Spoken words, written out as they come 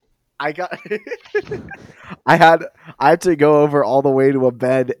I got. I had to go over all the way to a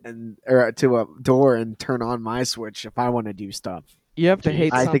bed or to a door and turn on my switch if I want to do stuff. You have to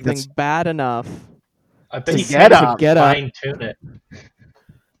hate I think something that's- bad enough. I bet To you get can't up. Get up. fine tune it.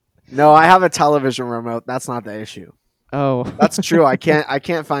 No, I have a television remote. That's not the issue. Oh, That's true. I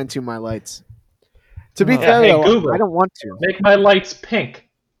can't fine tune my lights. To be Oh. fair, Hey, though, Google. I don't want to. Make my lights pink.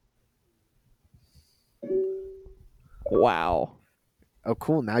 wow. Oh,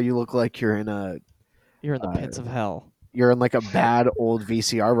 cool. Now you look like you're in You're in the pits of hell. you're in like a bad old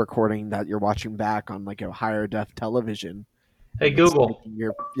VCR recording that you're watching back on like a higher def television. Hey, And it's Google.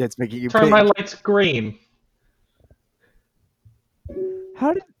 it's making you Turn pink. my lights green.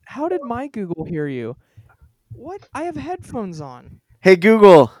 How did my Google hear you? What? I have headphones on. Hey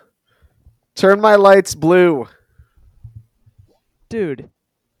Google, turn my lights blue. Dude,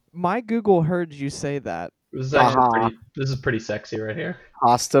 my Google heard you say that. This is actually Uh-huh. this is pretty sexy right here.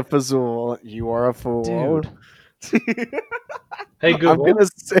 Hasta Fazul, you are a fool. Dude. Hey, Google.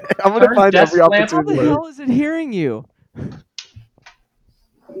 I'm gonna turn find desk every lamp How the opportunity. hell is it hearing you?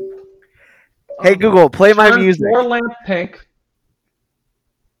 Hey Google, play my Turn music. floor lamp pink.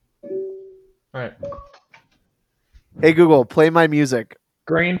 All right. Hey Google, play my music.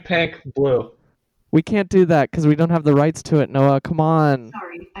 Green, pink, blue. We can't do that because we don't have the rights to it, Noah. Come on.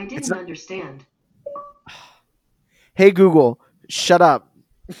 Sorry, I didn't not- understand. Hey Google, shut up.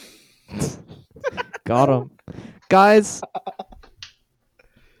 Got him. Guys,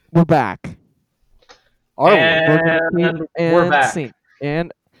 we're back. Are we? And And we're back. scene.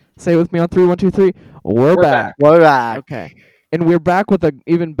 And say it with me on 3, 1, 2, 3. We're back. We're back. Okay. And we're back with an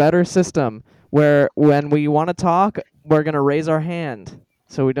even better system where when we want to talk, we're going to raise our hand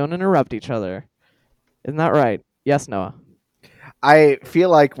so we don't interrupt each other. Isn't that right? Yes, Noah. I feel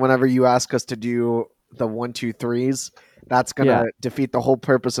like whenever you ask us to do the 1, 2, 3s, that's gonna defeat the whole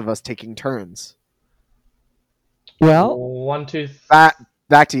purpose of us taking turns. Well, 1, 2,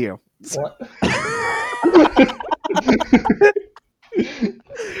 Back to you. what?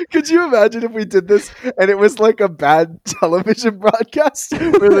 Could you imagine if we did this and it was like a bad television broadcast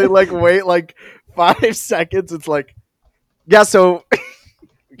where they like wait like 5 seconds? It's like, yeah. So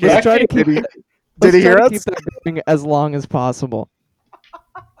let's try to keep did let's he try hear to us? keep that going as long as possible.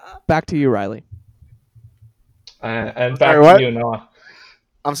 Back to you, Riley. And back Sorry, to what? you, Noah.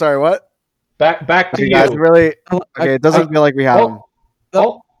 I'm sorry. What? Back to You you. guys really? Okay, it doesn't feel like we have him.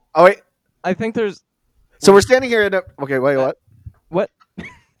 Oh, Oh wait. I think there's So we're standing here in a. Okay, wait. What? what?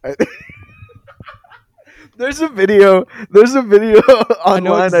 There's a video. There's a video online. I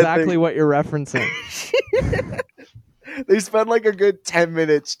know think. exactly what you're referencing. They spend like a good 10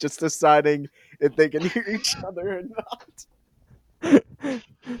 minutes just deciding if they can hear each other or not.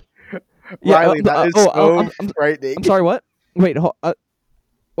 Yeah, Riley, that is so I'm frightening. sorry, what? Wait,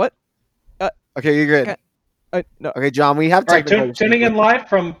 what? Okay, you're good. No. Okay, John, we have all right. technical Tuning in live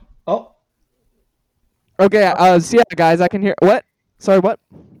from. Oh, Okay, so yeah, guys, I can hear. What? Sorry, what?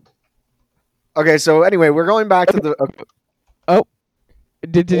 Okay, so anyway, we're going back to the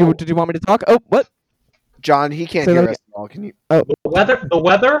Did you want me to talk? Oh, what? John. He can't Say hear that us at all. Can you? the weather.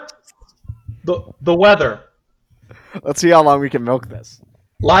 The weather. Let's see how long we can milk this,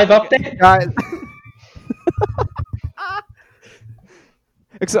 Live update. guys.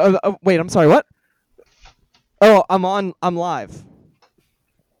 Wait, I'm sorry, what? Oh, I'm live.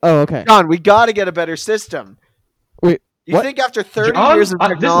 Oh, okay. John, we got to get a better system. Wait, You what? think after 30 John, years of this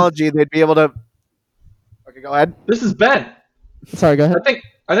is- technology, they'd be able to? Okay, go ahead. This is Ben. Sorry, go ahead.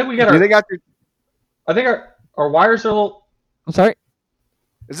 I think we got Do you our. think after? I think our wires are a little. I'm sorry.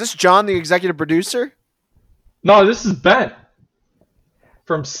 Is this John, the executive producer? No, this is Ben.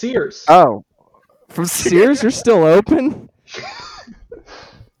 From Sears. Oh, from Sears, you're still open?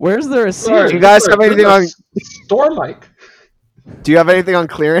 Where's there a Sorry, Sears? You guys this have is anything a on- store mic? Do you have anything on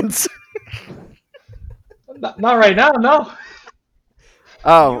clearance? Not right now. No.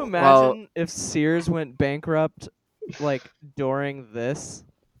 Oh, Can you imagine if Sears went bankrupt, like, during this,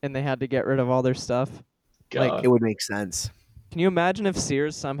 and they had to get rid of all their stuff? God. it would make sense. Can you imagine if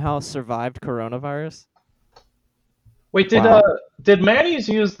Sears somehow survived coronavirus? Wait, Wow. did Manny's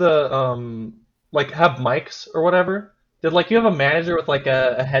use the like have mics or whatever? Did like you have a manager with like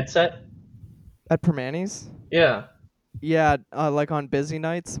a headset? At Permanis? Yeah. Yeah, like on busy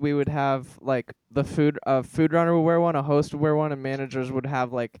nights, we would have like the food runner would wear one, a host would wear one, and managers would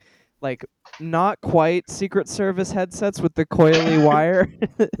have like not quite Secret Service headsets with the coily wire,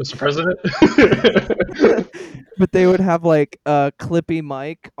 Mr. President. but they would have like a clippy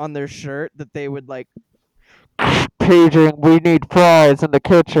mic on their shirt that they would like. Paging, we need fries in the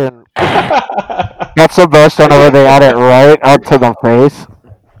kitchen. That's the best one where they add it right up to the face.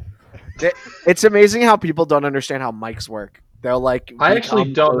 It's amazing how people don't understand how mics work. They'll like I be actually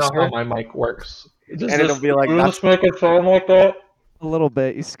on don't know how closer, my mic works. Does and it'll be like does that's. this make it sound like that? A little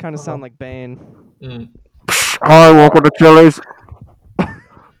bit. You kind of sound like Bane. Mm. Hi, welcome to Chili's.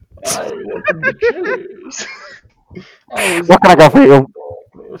 Hi, welcome to Chili's. What can I get for you?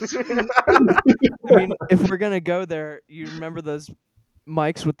 I mean, if we're gonna go there, you remember those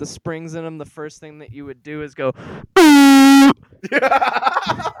mics with the springs in them? The first thing that you would do is go.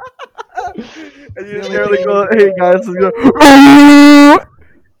 And you just barely go, hey guys, let's go.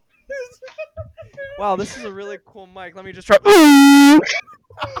 Wow, this is a really cool mic. Let me just try.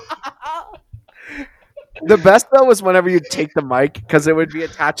 The best though was whenever you take the mic because it would be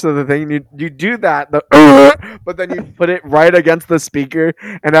attached to the thing. You do that, but then you put it right against the speaker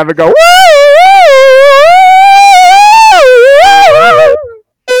and have it go.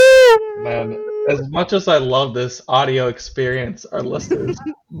 Man, as much as I love this audio experience, our listeners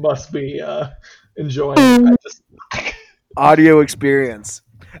must be enjoying. I just, Audio experience.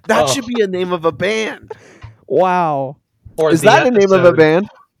 That Oh. should be a name of a band. Wow. or Is the that the name of a episode.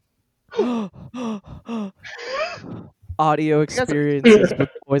 band? Audio experiences with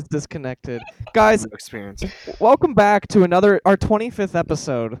voice disconnected. Guys, Experience. welcome back to our 25th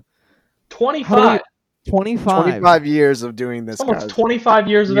episode. 25. 25. 25 years of doing this, It's almost guys. 25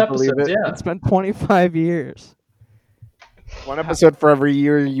 years Can of you believe episodes. it? Yeah. It's been 25 years. One episode for every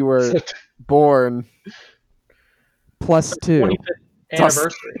year you were born. Plus 2. 25th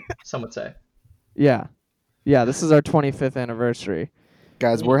anniversary, some would say. Yeah. Yeah, this is our 25th anniversary.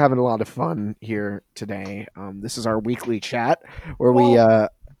 Guys, we're having a lot of fun here today. This is our weekly chat where we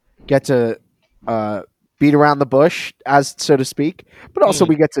get to beat around the bush, as so to speak, but also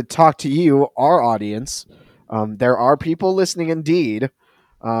we get to talk to you, our audience. There are people listening indeed.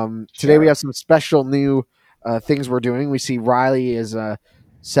 Today we have some special new things we're doing. We see Riley is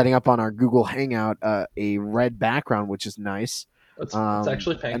setting up on our Google Hangout a red background, which is nice. It's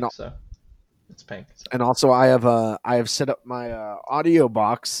actually pink, and- so it's pink. So. And also, I have set up my audio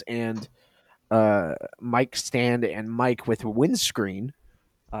box and mic stand and mic with windscreen.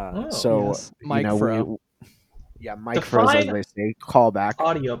 So Yes. Mic Fro. Mic Fros, as they say. Callback.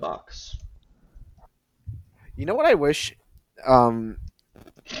 Audio box. You know what I wish?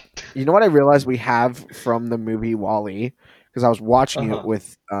 You know what I realized we have from the movie WALL-E, because I was watching it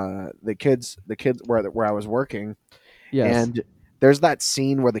with the kids where I was working. Yes. And there's that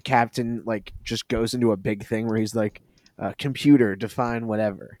scene where the captain like just goes into a big thing where he's like, computer, define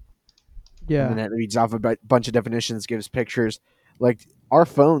whatever. Yeah. And then it reads off a bunch of definitions, gives pictures. Like, our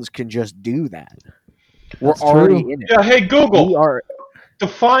phones can just do that. We're That's already true. in it. Yeah, hey Google, We are.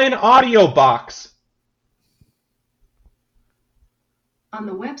 define audio box. On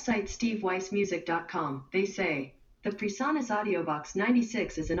the website steveweissmusic.com, they say, the Presonus Audio Box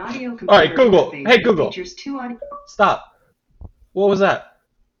 96 is an audio computer Alright, Google. interface Hey, that Google. features two audio... Stop. What was that?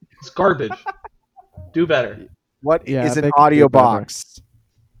 It's garbage. Do better. What Yeah, is they an can audio do better. box?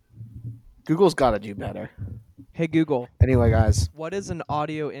 Google's got to do better. Hey, Google, Anyway, guys. what is an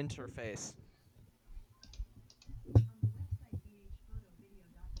audio interface?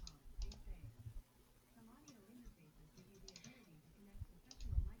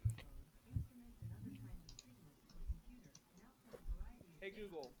 Hey,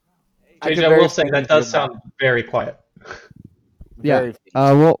 Google. JJ, I will say that does sound very quiet. Very,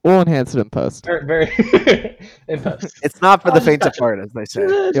 We'll enhance it in post. Very, very in post. it's not for the Just faint of touch it. heart, as they say.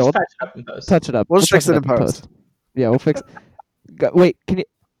 Just we'll patch it up in post. Touch it up. We'll fix touch it in post. Yeah, we'll fix. Wait, can you?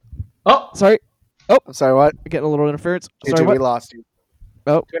 Oh, Sorry, I'm sorry, what? getting a little interference. JJ, Sorry, we what? lost you.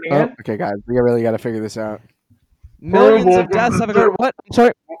 Oh, do it again. Okay, guys, we really got to figure this out. millions of deaths have occurred. What? I'm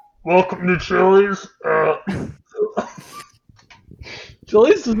sorry. Welcome to Chili's.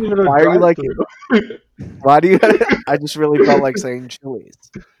 Chili's isn't even a Why are you like- drive-thru. Why do you? I just really felt like saying Chili's.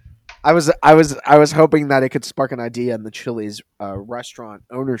 I was hoping that it could spark an idea in the Chili's restaurant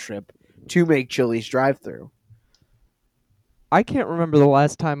ownership to make Chili's drive-through. I can't remember the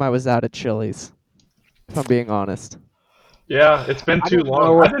last time I was out at Chili's. If I'm being honest. Yeah, it's been I too don't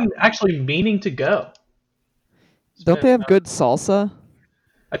long. know. I've been actually meaning to go. Don't they have good salsa?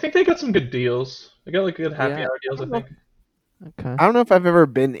 I think they got some good deals. They got like good happy Yeah. hour deals. I think. Okay. I don't know if I've ever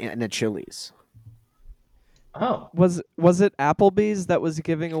been in a Chili's. Oh, Was it Applebee's that was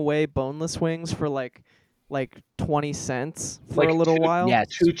giving away boneless wings for like 20 cents for Like a little two- while? Yes.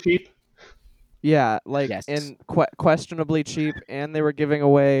 too cheap. Yeah, like Yes. and questionably cheap, and they were giving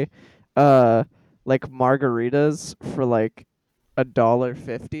away like margaritas for like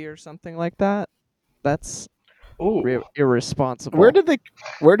 $1.50 or something like that. That's Ooh, irresponsible. Where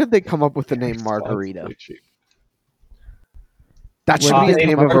did they come up with the name margarita? responsibly cheap. That should When be did the they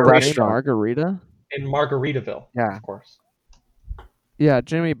name come of up a with the name restaurant. Margarita? In Margaritaville, Yeah. of course. Yeah,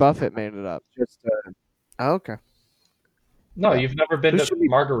 Jimmy Buffett made it up. Just okay. No, Yeah. you've never been Who to should we-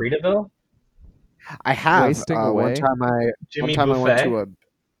 Margaritaville? I have. Wasting One away. time Jimmy I went Buffet? to a.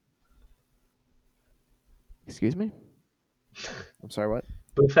 Excuse me? I'm sorry. What?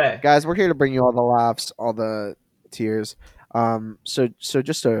 Buffet. Guys, we're here to bring you all the laughs, all the tears. So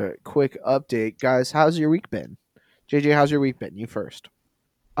just a quick update, guys. How's your week been? JJ, how's your week been? You first.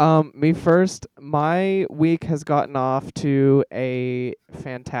 Me first. My week has gotten off to a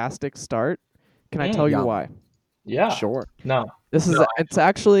fantastic start. Can I tell you Yum. why? Yeah. Sure. No. This is No, it's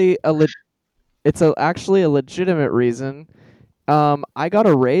actually actually a legitimate reason. I got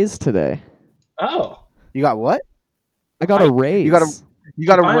a raise today. Oh. You got what? I got a I- raise. You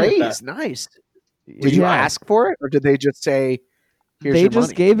got a Fine with that. raise. Nice. Did you Yeah. ask for it, or did they just say, "Here's They your just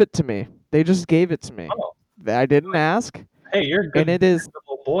money"? gave it to me. They just gave it to me. Oh. I didn't ask, Hey, you're a good and it is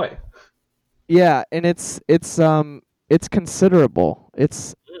little boy. yeah, and it's considerable.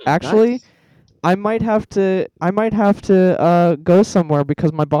 It's actually Nice. I might have to go somewhere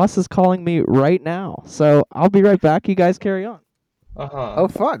because my boss is calling me right now. So I'll be right back. You guys carry on. Uh-huh. Oh,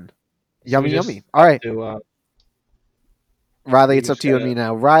 fun. So Yummy, we just yummy. All right, To, Riley, we it's up just to you and gotta- me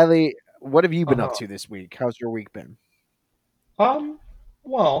now. Riley, what have you been up Uh-huh. to this week? How's your week been?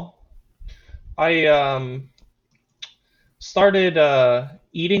 Well, I started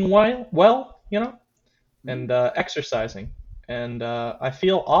eating well, and exercising, and I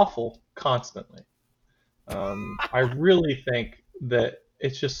feel awful constantly. I really think that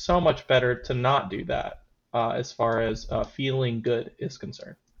it's just so much better to not do that as far as feeling good is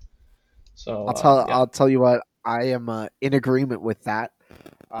concerned. So yeah. I'll tell you what. I am in agreement with that.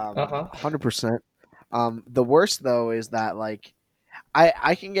 Uh-huh. 100%. The worst though is that like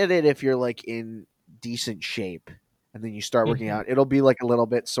I can get it if you're like in decent shape and then you start working Mhm. out. It'll be like a little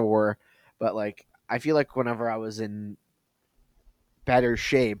bit sore, but like I feel like whenever I was in better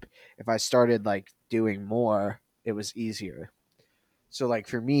shape, if I started like doing more, it was easier. So like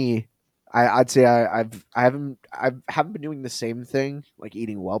for me, I'd say I haven't been doing the same thing like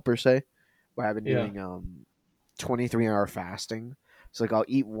eating well per se, but I've been Yeah. doing 23-hour fasting. So like I'll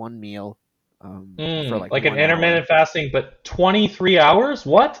eat one meal for like Like an 1 hour. intermittent fasting, but 23 hours?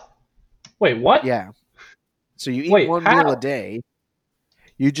 What? Wait, what? Yeah. So you eat Wait, one how? meal a day.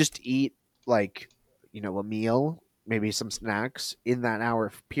 You just eat like a meal, maybe some snacks in that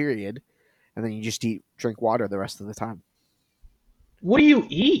hour period, and then you just drink water the rest of the time. What do you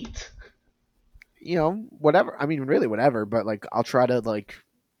eat? Whatever. I mean, really whatever. But like, I'll try to like,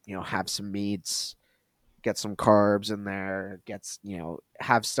 have some meats, get some carbs in there,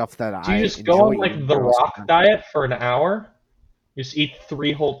 have stuff that Do you I just go enjoy on like eating, the but also Rock diet for an hour? You just eat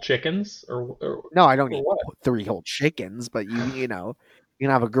 3 whole chickens, or no, I don't eat what? 3 whole chickens, but you can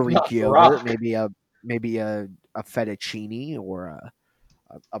have a Greek Not the yogurt, Rock. maybe a fettuccine or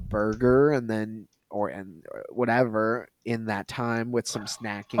a burger, and then and whatever in that time with some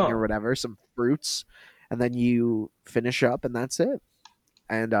snacking Huh. or whatever, some fruits, and then you finish up, and that's it.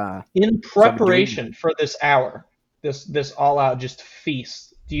 And In so I've been doing. preparation for this hour, this all out just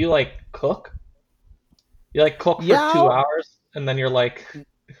feast, do you like cook? You like cook for Yeah, 2 hours and then you're like,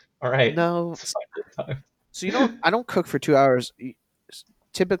 all right, no. it's time. So I don't cook for 2 hours.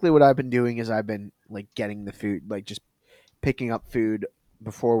 Typically, what I've been doing is I've been like getting the food, like just picking up food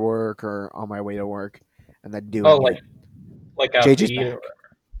before work or on my way to work, and then Oh, doing it. like out to JJ's eat or back.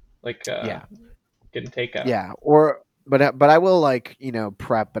 whatever. Like Yeah, getting takeout. yeah. But I will like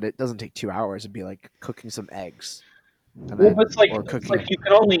prep, but it doesn't take 2 hours. It'd be like cooking some eggs, and Well, then but or it's cooking. like you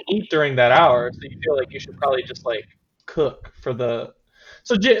can only eat during that hour, so you feel like you should probably just like cook for the.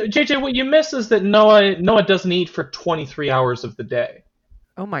 So JJ, what you miss is that Noah doesn't eat for 23 hours of the day.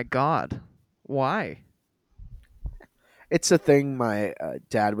 Oh my god. Why? It's a thing my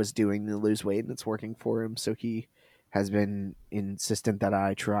dad was doing to lose weight, and it's working for him. So he has been insistent that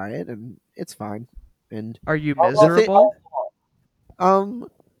I try it, and it's fine. And Are you How long- miserable? um,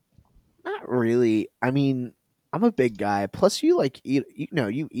 not really. I mean, I'm a big guy. Plus, you like eat.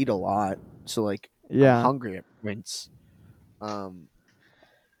 You eat a lot, so like I'm Yeah. hungry at points.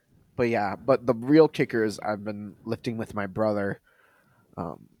 But yeah, but the real kicker is I've been lifting with my brother.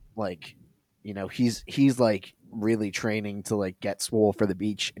 Like, he's like really training to like get swole for the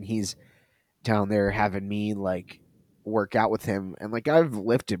beach, and he's down there having me like work out with him. And like I've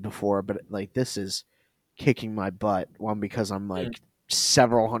lifted before, but like this is kicking my butt. One, because I'm like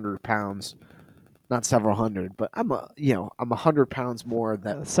several hundred pounds, not several hundred, but I'm 100 pounds more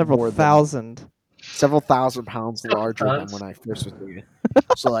than Several more than thousand. several thousand pounds larger than Pounds. when I first was doing it.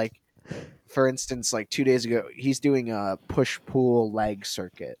 So like for instance, like 2 days ago, he's doing a push pull leg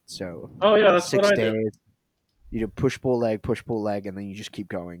circuit. So Oh yeah, that's what 6 I do. days, you do push pull leg, and then you just keep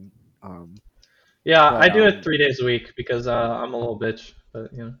going. Um, Yeah, but I do it 3 days a week because I'm a little bitch. But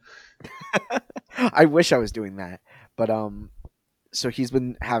I wish I was doing that, but so he's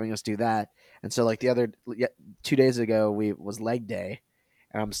been having us do that, and so like 2 days ago we was leg day,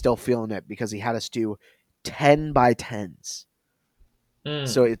 and I'm still feeling it because he had us do 10 by 10s.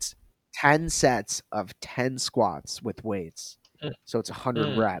 So Mm, it's 10 sets of 10 squats with weights. mm, So it's 100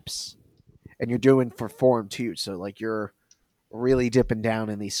 mm, reps, and you're doing for form too. So like you're really dipping down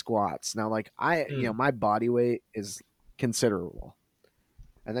in these squats. Now, like mm. my body weight is considerable,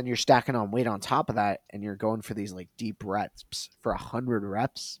 and then you're stacking on weight on top of that, and you're going for these like deep reps for 100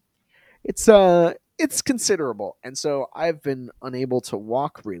 reps. It's considerable, and so I've been unable to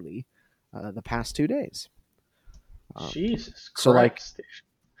walk really the past 2 days. Jesus So like Christ.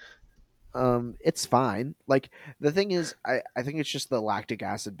 it's fine. Like the thing is, I think it's just the lactic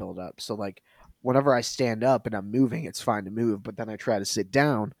acid buildup. So like whenever I stand up and I'm moving, it's fine to move, but then I try to sit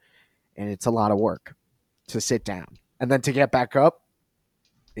down, and it's a lot of work to sit down, and then to get back up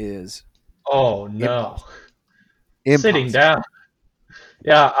is Oh no. impossible. Sitting Impossible. down.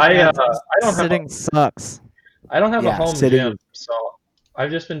 Yeah, Yeah, I don't have sitting sucks. a Yeah, home sitting gym, is so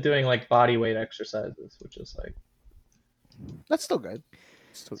I've just been doing like body weight exercises, which is like that's still good.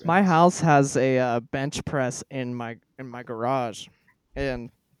 Still good. My house has a bench press in my garage, and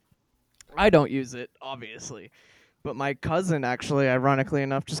I don't use it obviously. But my cousin actually, ironically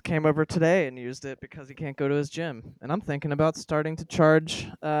enough, just came over today and used it because he can't go to his gym. And I'm thinking about starting to charge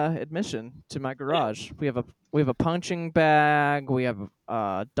admission to my garage. We have a punching bag, we have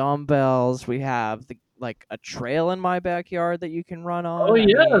dumbbells, we have like a trail in my backyard that you can run oh on. I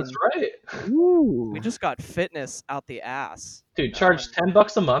yeah, that's mean, right. Ooh. we just got fitness out the ass. Dude, charge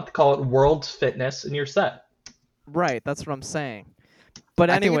 $10 a month, call it World's Fitness, and you're set. Right, that's what I'm saying. But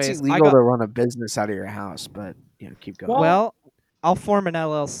I think it's anyways, I illegal got to run a business out of your house, but keep going. Well, well, I'll form an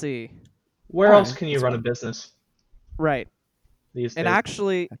LLC. where All else right, can you that's run a fine. business Right. these And days?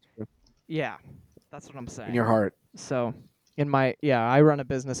 actually, That's true. yeah, that's what I'm In saying. your heart. So, I run a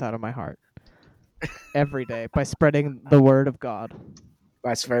business out of my heart every day by spreading the word of God.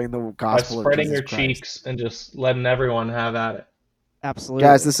 By spreading the By gospel of spreading Jesus your Christ. cheeks and just letting everyone have at it. Absolutely.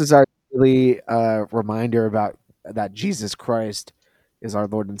 Guys, this is our daily reminder about that Jesus Christ is our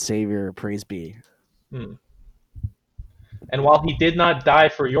Lord and Savior. Praise be. Hmm. And while he did not die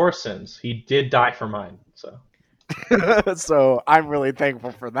for your sins, he did die for mine. So So I'm really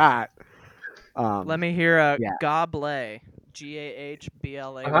thankful for that. Let me hear a yeah. goblay.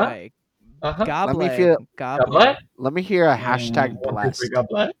 GAHBLAY. uh-huh. Let me Goblay. feel. God bless. Goblay. Let me hear a One, hashtag two, three, blessed. God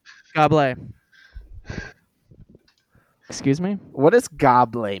bless. Goblay. Excuse me? What does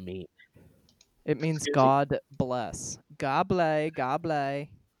goblay mean? It means Excuse me? God bless. Goblay. Goblay.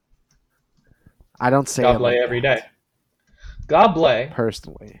 I don't say God it bless like every that day. God bless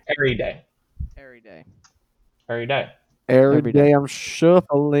personally. every day. Every day. Every day. Every Every day day. I'm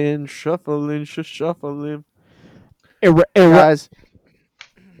shuffling. Era. Guys,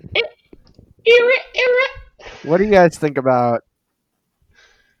 what do you guys think about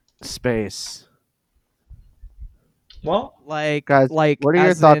space? Well, Like Guys, what are your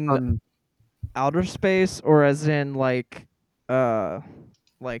as thoughts in on outer space, or as in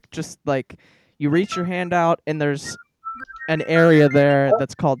just like you reach your hand out and there's an area there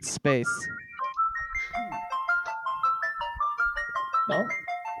that's called space. no,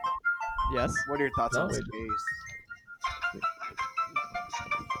 Yes. what are your thoughts no. on space?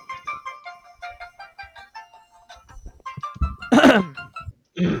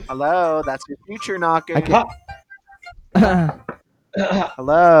 Hello, that's your future knocking. I can.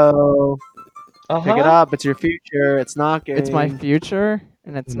 Hello. Pick it Uh-huh. up. It's your future. It's knocking. It's my future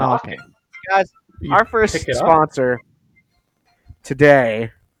and it's knocking. Guys, You our pick first it up. sponsor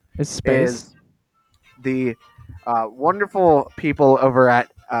today It's space. is the wonderful people over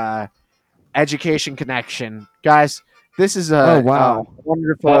at Education Connection. Guys, this is Oh, wow.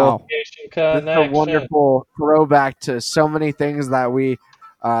 wonderful. Wow. Education This is a connection. wonderful throwback to so many things that we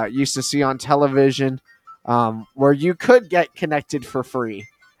used to see on television, where you could get connected for free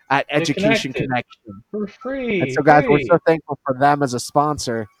at Education connected. Connection. For free. And so, guys, we're free. so thankful for them as a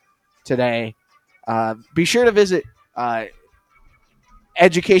sponsor today. Be sure to visit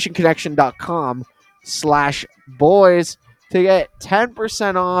educationconnection.com/boys to get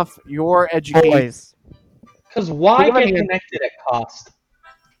 10% off your education. Boys. Because why Think of get any- connected at cost?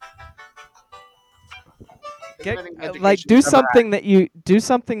 Get, education like do you've ever something that you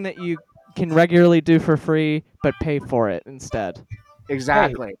can regularly do for free, but pay for it instead.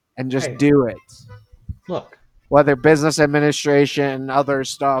 Exactly. and just Hey. do it. Look, Whether business administration, other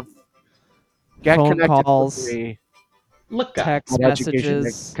stuff, get Phone connected for calls, free. look, guy. text Get education to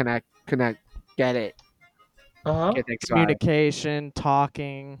messages, connect. Get it. Uh Get excited. communication,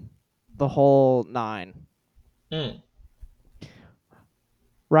 talking, the whole 9. huh.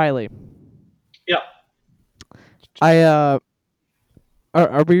 Riley, Yeah.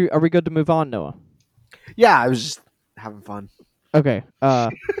 are we good to move on, Noah? Yeah, I was just having fun. Okay.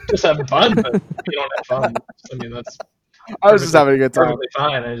 Just having fun, but if you don't have fun, I mean that's I was just having a good time perfectly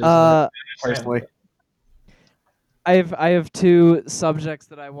fine. I just Uh, understand. personally. I have 2 subjects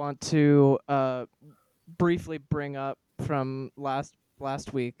that I want to briefly bring up from last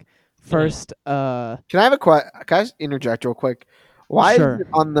week. First, Can I have a Can I just interject real quick? Why Sure. is it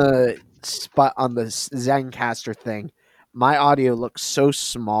on the spot on the Zencaster thing? My audio looks so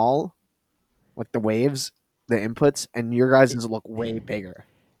small, like the waves, the inputs, and your guys' look way bigger.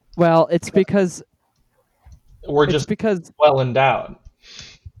 well, it's because We're just well endowed.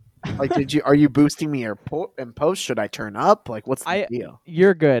 Like, are you boosting me in post? Should I turn up? Like, what's the deal?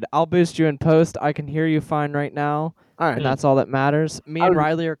 You're good. I'll boost you in post. I can hear you fine right now, All right. and that's all that matters. Me and was-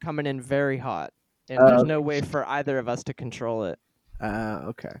 Riley are coming in very hot, and there's no way for either of us to control it.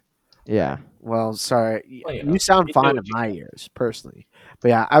 Okay. Yeah. Well, sorry. Well, you sound you fine do in my ears, personally. But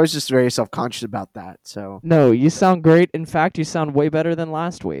yeah, I was just very self conscious about that. So No, you sound great. In fact, you sound way better than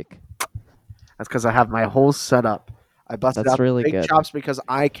last week. that's because I have my whole setup. I busted That's out the really big good. chops because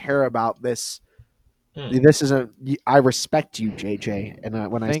I care about this. Hmm. This isn't. I respect you, JJ, and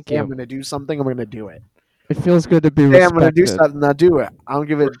when Thank I say you. I'm going to do something, I'm going to do it. It feels good to be Say I'm going to do respected. something, I'll do it. I don't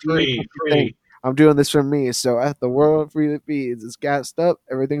give a We're free. I'm doing this for me. So if the world freely feeds, it's gassed up.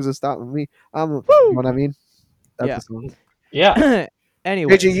 Everything's a stop with me. You know what I mean? That's Yeah. the song. Yeah.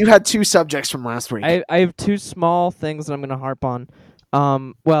 Anyway, JJ, you had 2 subjects from last week. I have 2 small things that I'm gonna harp on.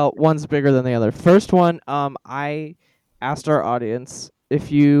 Well, one's bigger than the other. First one, I asked our audience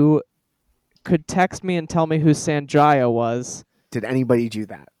if you could text me and tell me who Sanjaya was. Did anybody do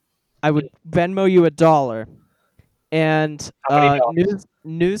that? I would Venmo you $1. And How many dollars?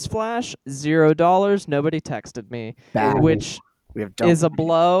 newsflash, $0. Nobody texted me, Bad. which We have is a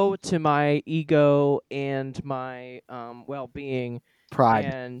blow to my ego and my well-being pride.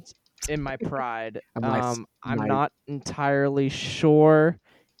 and in my pride. And my- I'm my- not entirely sure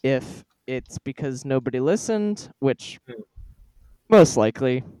if it's because nobody listened, which most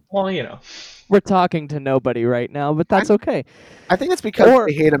likely Well, you know. we're talking to nobody right now, but that's okay. I think it's because Or-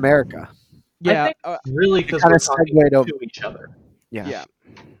 they hate America. Yeah, I think really because kinda we're talking segued over- to each other. yeah.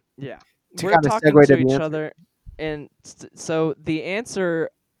 To We're kinda talking segue to to the each answer. other, and so the answer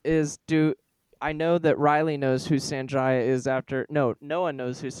is: I know that Riley knows who Sanjaya is after. No, Noah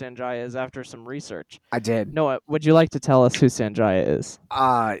knows who Sanjaya is after some research. I did. Noah, would you like to tell us who Sanjaya is?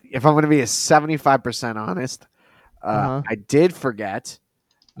 If I'm going to be a 75% honest, Uh-huh. I did forget.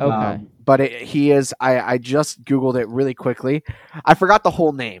 Okay. But he is. I just Googled it really quickly. I forgot the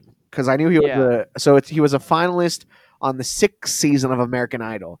whole name because I knew he was he was a finalist on the 6th season of American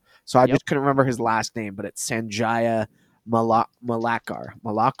Idol. So I just couldn't remember his last name, but it's Sanjaya Malakar.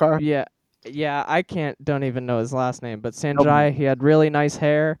 Malakar? Yeah. I don't even know his last name, but Sanjaya, he had really nice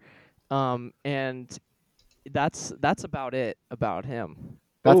hair, and that's about it about him.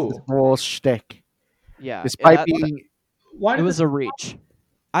 That's his whole shtick. Yeah, Despite being, Why it did was this a reach.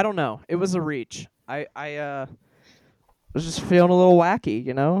 I don't know. It was a reach. I was just feeling a little wacky,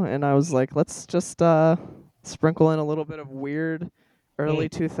 and I was like, let's just sprinkle in a little bit of weird early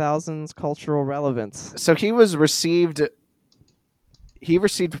 2000s cultural relevance. so he was received. He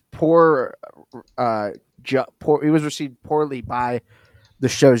received poor. He was received poorly by the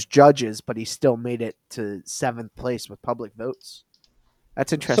show's judges, but he still made it to 7th place with public votes.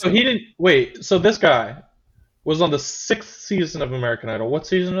 That's interesting. So he didn't wait. So this guy was on the 6th season of American Idol. What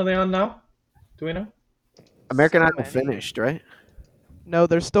season are they on now? Do we know? American So Idol many. finished, right? No,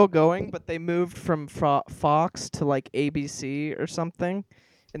 they're still going, but they moved from Fox to like ABC or something,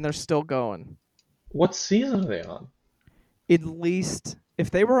 and they're still going. What season are they on? At least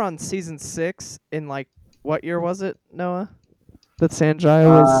if they were on season 6 in like what year was it, Noah? That Sanjaya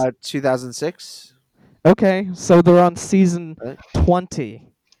was 2006. okay. So they're on season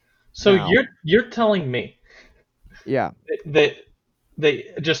 20. So now. you're telling me Yeah. that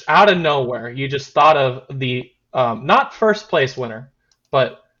they just out of nowhere you just thought of the not first place winner,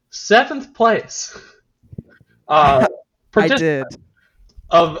 but 7th place I did.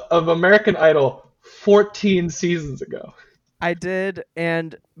 of American Idol 14 seasons ago. I did,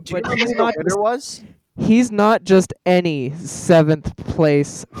 and Do you but know he's who not the winner was? he's not just any 7th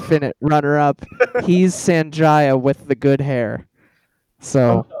place runner up. He's Sanjaya with the good hair.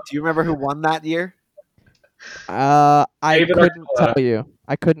 So Do you remember who won that year? I David couldn't Archuleta. tell you.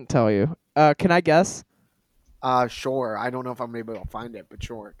 I couldn't tell you. Can I guess? Sure. I don't know if I'm able to find it, but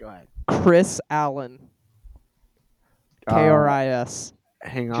sure. Go ahead. Chris Allen. KRIS.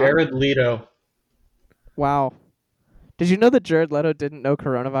 Hang on. Jared Leto. Wow. Did you know that Jared Leto didn't know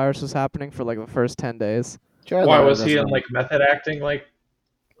coronavirus was happening for like the first 10 days? Jared Why Leto was he doesn't in like method acting? Like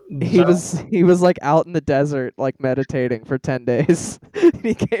He so? was like out in the desert like meditating for 10 days. And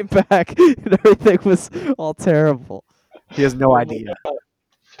he came back and everything was all terrible. He has no idea.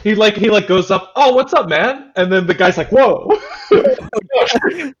 He goes up. Oh, what's up, man? And then the guy's like, "Whoa."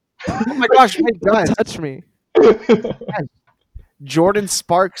 Oh my gosh! Hey Don't guys, touch me. Jordan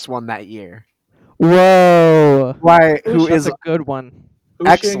Sparks won that year. Whoa. Why? Who That's is a good one. Who's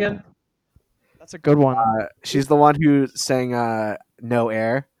she excellent? again? That's a good one. She's the one who sang "No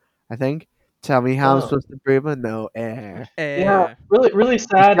Air." I think. Tell me how I'm Oh. supposed to breathe with no air. Yeah, really She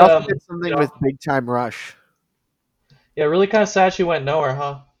sad. also did something you know, with Big Time Rush. yeah, really kind of sad she went nowhere,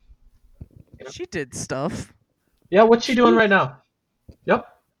 huh? She did stuff. Yeah, what's she doing right now? Yep.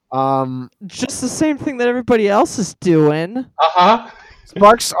 Just the same thing that everybody else is doing. Uh-huh.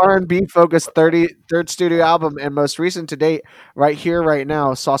 Sparks' R&B focused 33rd studio album and most recent to date, Right Here, Right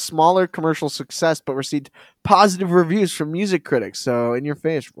Now, saw smaller commercial success but received positive reviews from music critics. So, in your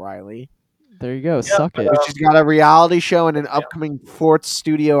face, Riley. There you go. Suck it. She's got a reality show and an upcoming fourth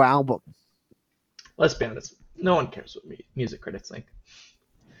studio album. Let's be honest. No one cares what music critics think.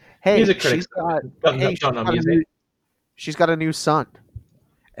 Hey, Music critics she's got a new son,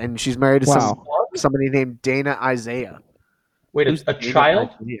 and she's married to Wow. somebody named Dana Isaiah. Wait, Who's a Dana child?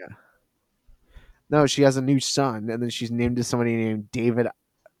 Isaiah? No, she has a new son, and then she's named to somebody named Dana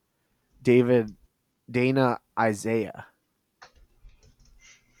Isaiah.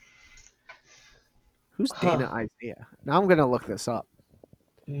 Who's Dana Isaiah? Now I'm gonna look this up,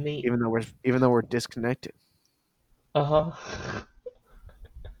 Neat. even though we're disconnected. Uh-huh.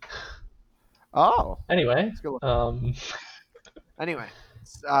 Oh, Anyway, let's go look. Anyway,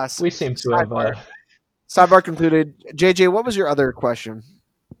 we seem to have sidebar concluded. JJ, what was your other question,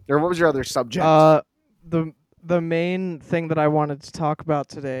 or what was your other subject? The main thing that I wanted to talk about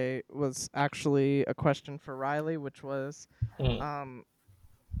today was actually a question for Riley, which was,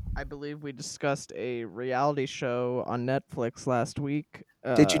 I believe we discussed a reality show on Netflix last week.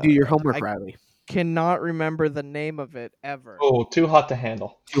 Did you do your homework, I Riley? cannot remember the name of it ever. Oh, Too Hot to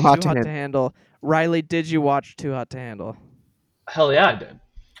Handle. Too hot to handle. Riley, did you watch Too Hot to Handle? Hell yeah, I did.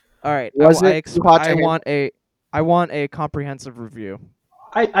 All right. Was it Too Hot to Handle? I want a comprehensive review.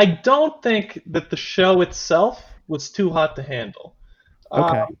 I don't think that the show itself was too hot to handle.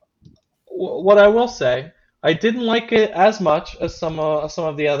 Okay. What I will say, I didn't like it as much as some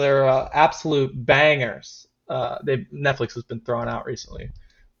of the other absolute bangers Netflix has been throwing out recently.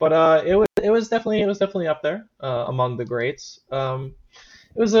 But it was definitely up there among the greats. It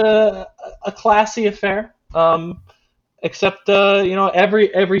was a classy affair. Except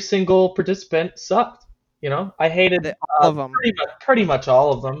every single participant sucked. I hated all of them. Pretty much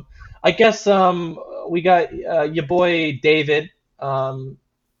all of them. I guess we got your boy David. Of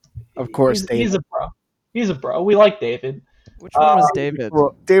course, he's a bro. He's a bro. We like David. Which one was David?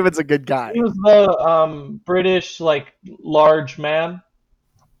 Well, David's a good guy. He was the British large man.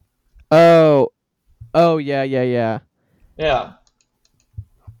 Oh, yeah. Yeah.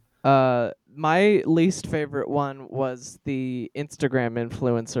 My least favorite one was the Instagram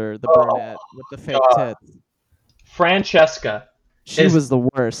influencer, the brunette with the fake tits. Francesca. She was the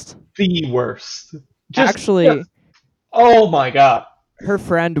worst. The worst. Oh my god. Her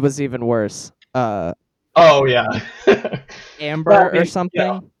friend was even worse. Oh yeah. Amber or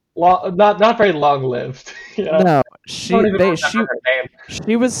something. Not very long lived. No, she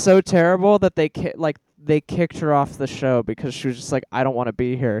was so terrible that they kicked her off the show because she was just like, I don't want to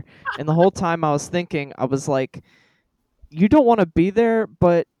be here. And the whole time I was thinking, I was like, you don't want to be there,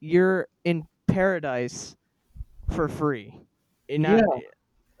 but you're in paradise for free. And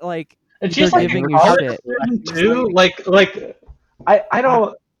and she's giving you shit too. I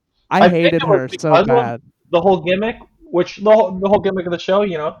don't. I hated her so bad. The whole gimmick, the whole gimmick of the show,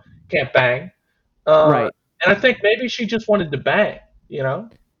 can't bang. Right. And I think maybe she just wanted to bang.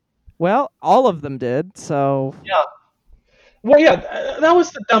 Well, all of them did, so... Yeah. Well, yeah, that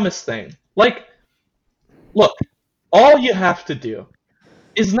was the dumbest thing. Look, all you have to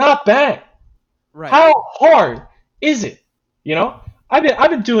is not bang. Right. How hard is it?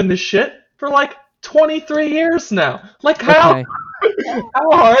 I've been doing this shit for 23 years now. How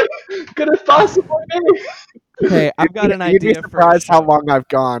hard could it possibly be? Okay, I've got an idea. You'd be surprised how long I've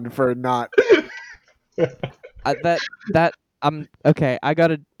gone for not. I'm okay. I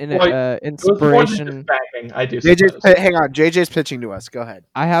got an It was more than inspiration. just banging, I do JJ's suppose. hang on. JJ's pitching to us. Go ahead.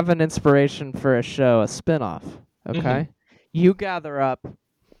 I have an inspiration for a show, a spin-off. Okay, you gather up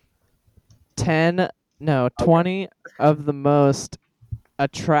 20 of the most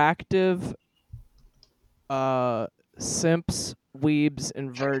attractive simps, weebs,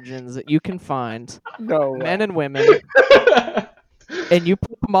 and virgins that you can find, No men and women, and you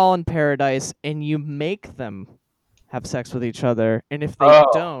put them all in paradise, and you make them have sex with each other, and if they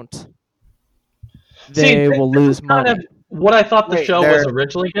don't, they will lose kind money. of what I thought the Wait, show was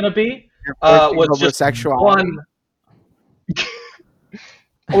originally going to be. Forcing Was just homosexuality. it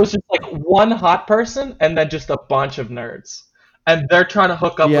was just like one hot person and then just a bunch of nerds, and they're trying to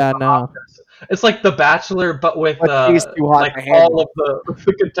hook up with the hot person. It's like The Bachelor, but with But she's too hot like to handle. all of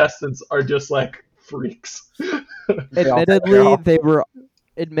the contestants are just like freaks.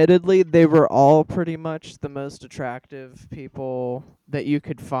 Admittedly, they were all pretty much the most attractive people that you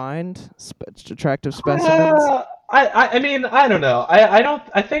could find, attractive specimens. I mean, I don't know.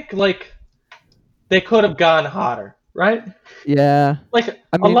 I think like they could have gone hotter, right? Yeah. Like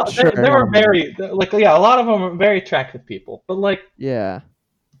I mean, a lot, sure. they were very like a lot of them were very attractive people, but like Yeah.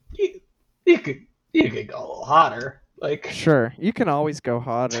 you could go a little hotter. Like Sure, you can always go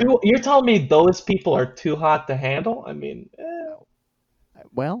hotter. you're telling me those people are too hot to handle? I mean,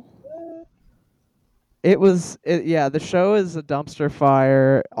 well, yeah, the show is a dumpster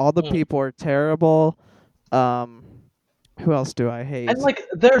fire. All the people are terrible. Who else do I hate? and like,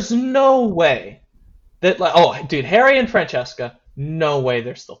 there's no way that like, dude, Harry and Francesca, no way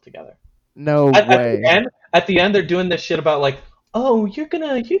they're still together. No way. At the end, they're doing this shit about like, oh, you're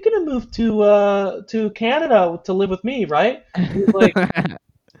gonna move to Canada to live with me, right? He's like,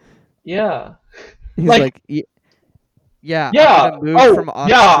 yeah. He's like, yeah. Yeah. I'm gonna move from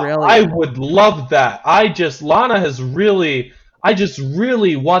Australia. Yeah. I would love that. Lana has really. I just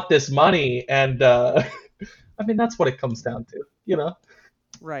really want this money, and I mean that's what it comes down to, you know.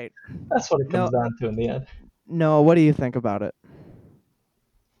 Right. That's what it comes down to in the end. No, what do you think about it?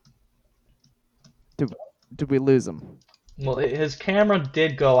 Did we lose him? Well, his camera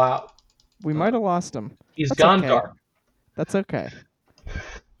did go out. We might have lost him. He's gone dark. That's okay.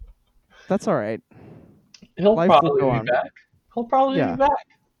 That's all right. He'll Life probably will go be on. back. He'll probably be back.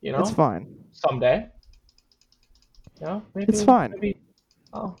 You know, it's fine. Someday. You know, maybe It's fine. Maybe,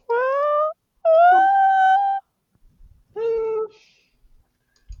 oh.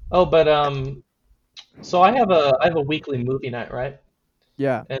 Oh, but so I have a weekly movie night, right?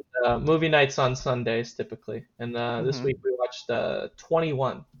 Yeah. And movie nights on Sundays typically. And this week we watched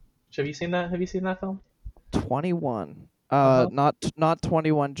 21. Have you seen that? Have you seen that film? 21. Not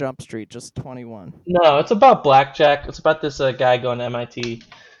 21 Jump Street, just 21. No, it's about blackjack. It's about this guy going to MIT.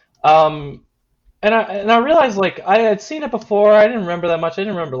 And I realized like I had seen it before. I didn't remember that much. I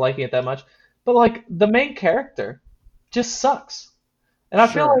didn't remember liking it that much. But like the main character just sucks. And I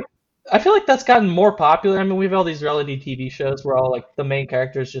feel like that's gotten more popular. I mean, we have all these reality TV shows where all like the main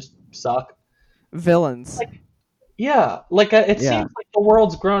characters just suck. Villains. Like, yeah, like it seems like the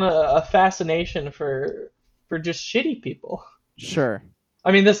world's grown a fascination for just shitty people. Sure.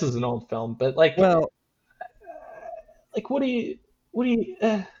 I mean, this is an old film, but like, well, like what do you?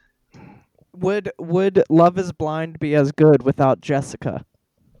 Would Love Is Blind be as good without Jessica?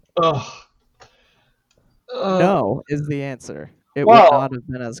 Ugh. No is the answer. It would not have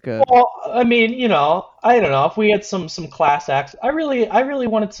been as good. Well, I mean, you know, I don't know if we had some class acts. I really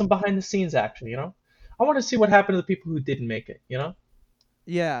wanted some behind the scenes action. You know, I want to see what happened to the people who didn't make it. You know.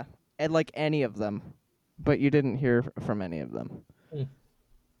 Yeah, and like any of them, but you didn't hear from any of them.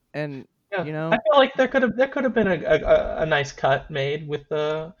 And you know, I feel like there could have been a nice cut made with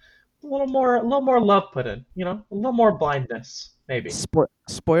a little more love put in. You know, a little more blindness maybe.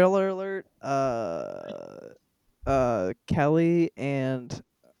 Spoiler alert. Kelly and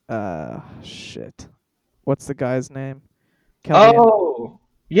shit. What's the guy's name? Kelly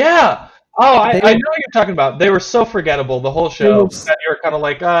yeah. Oh, I know what you're talking about. They were so forgettable the whole show. And you were kind of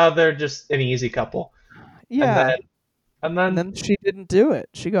like, they're just an easy couple. Yeah. And then she didn't do it.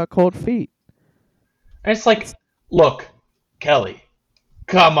 She got cold feet. And it's like, look, Kelly,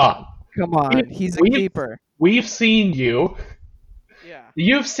 come on. Come on. He's a keeper. We've seen you. Yeah.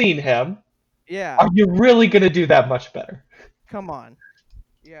 You've seen him. Yeah. Are you really gonna do that much better? Come on.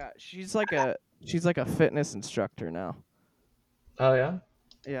 Yeah, she's like a fitness instructor now. Oh yeah?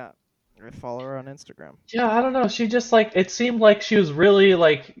 Yeah. I follow her on Instagram. Yeah, I don't know. She just like it seemed like she was really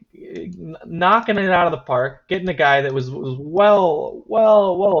like knocking it out of the park, getting a guy that was well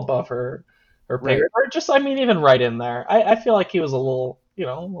above her pay grade. Or just I mean even right in there. I feel like he was a little, you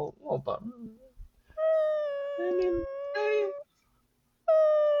know, a little above. I mean,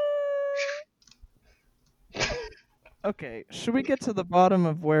 Okay, should we get to the bottom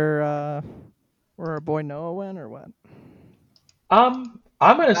of where our boy Noah went, or what? I'm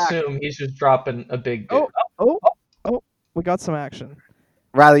gonna Back. assume he's just dropping a big dude. Oh, oh, oh! We got some action.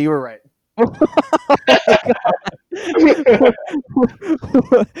 Riley, you were right.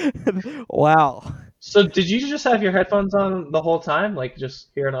 Wow. So did you just have your headphones on the whole time, like just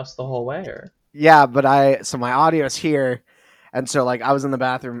hearing us the whole way, or? Yeah, but my audio's here, and so like I was in the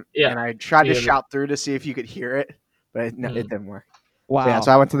bathroom Yeah. and I tried to Yeah. shout through to see if you could hear it, but it didn't work. Wow. So, yeah,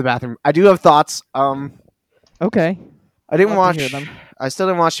 so I went to the bathroom. I do have thoughts. Okay. I didn't Love to hear watch. them. I still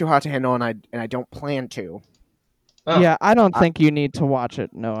didn't watch Too Hot to Handle, and I don't plan to. Oh. Yeah, I don't think you need to watch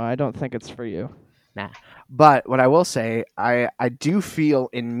it. No, I don't think it's for you. But what I will say, I do feel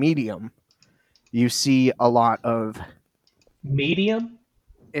in Medium, you see a lot of Medium?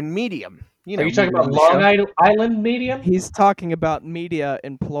 in Medium. You Are know, you talking Medium, about the show. Long Island Medium? He's talking about media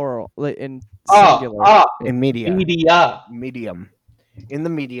in plural, in Oh, singular. in media, media. medium, in the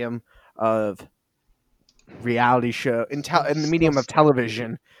medium of reality show, in the medium of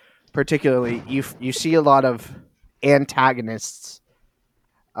television, particularly, you see a lot of antagonists.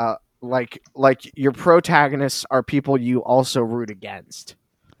 Like your protagonists are people you also root against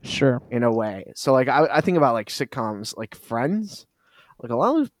Sure. in a way. So like I think about like sitcoms like Friends, like a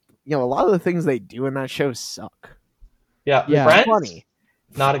lot of the things they do in that show suck. Yeah, Yeah. Friends? Funny,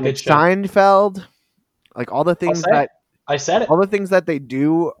 Not a like good show. Seinfeld, like all the things say it. I said it. all the things that they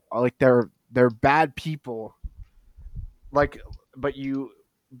do are like they're bad people. Like, but you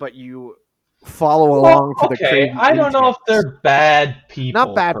follow along for the crazy. Okay, I don't know if details. they're bad people.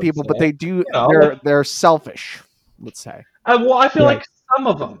 Not bad per people, but se. they do. like- They're selfish. Let's say. Well, I feel Right. like some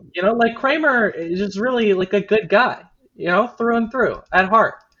of them, like Kramer is just really like a good guy, through and through at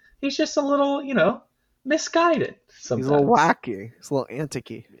heart. He's just a little, misguided sometimes. He's a little wacky. He's a little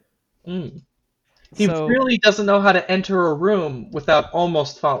anticky. Mm. He So- really doesn't know how to enter a room without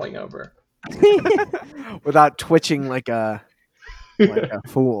almost falling over. Without twitching like a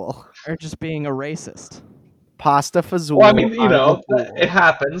fool. Or just being a racist. Pasta fazool. Well, I mean, I'm a fool. it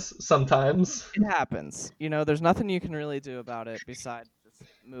happens sometimes. It happens. There's nothing you can really do about it besides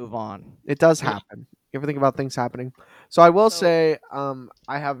just move on. It does happen. You ever think about things happening? So I will say,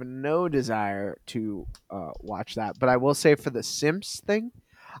 I have no desire to watch that, but I will say for the Simps thing,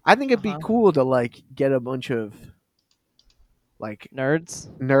 I think it'd be cool to like get a bunch of like nerds.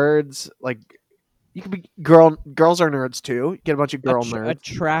 Like you could be girls are nerds too. Get a bunch of girl nerds.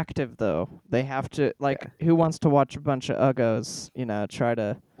 Attractive though. They have to who wants to watch a bunch of uggos, try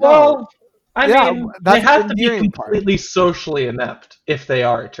to Well, I Yeah, mean, that's they have the to be endearing part. completely socially inept if they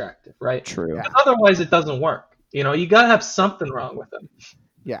are attractive, right? True. Yeah. Because otherwise, it doesn't work. You gotta have something wrong with them.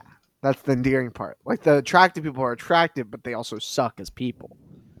 That's the endearing part. Like the attractive people are attractive, but they also suck as people.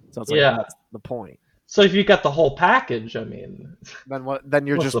 So it's like Yeah. that's the point. So if you got the whole package, I mean, Then what? Then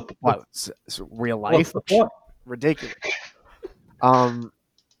you're What's just the- what? Real what's life? the point? Ridiculous.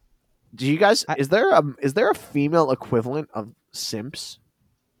 Do you guys? Is there a female equivalent of Simps?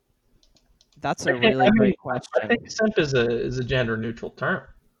 That's a I really great I question. think simp is a gender neutral term.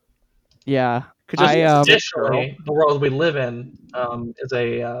 Yeah. Because I traditionally, the world we live in is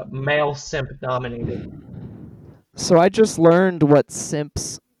a male simp dominated. So I just learned what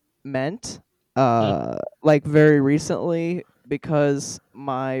simps meant like very recently because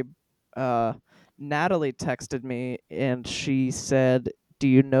my Natalie texted me and she said, "Do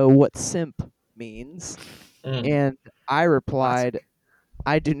you know what simp means?" And I replied,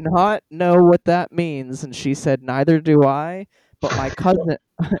 "I do not know what that means." And she said, "Neither do I, but my cousin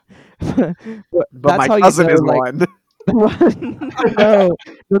But that's my how you cousin know, is like, one.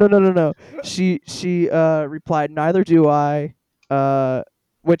 no. She replied, "Neither do I."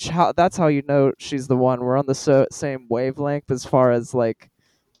 That's how you know she's the one. We're on the same wavelength as far as like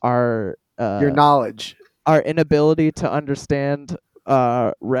our Your knowledge. our inability to understand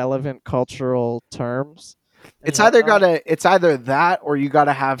relevant cultural terms. It's either that or you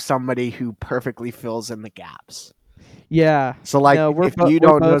gotta have somebody who perfectly fills in the gaps. Yeah. So like No, if you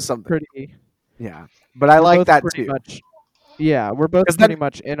don't know something, pretty. yeah. But I We're like both that pretty too. much. Yeah, we're both 'Cause then- pretty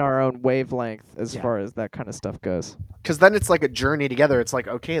much in our own wavelength as Yeah. far as that kind of stuff goes. Because then it's like a journey together. It's like,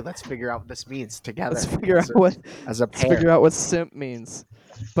 okay, let's figure out what this means together. Let's figure out as a Let's pair. figure out what simp means.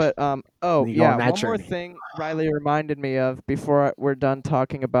 But And you go on yeah, that one more journey. thing Riley reminded me of before we're done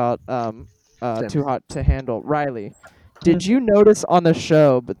talking about Simps. Too Hot to Handle. Riley, did you notice on the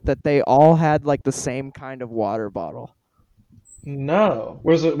show that they all had like the same kind of water bottle? No,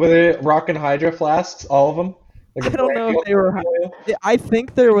 were they rocking hydro flasks? All of them? I don't know if they were. I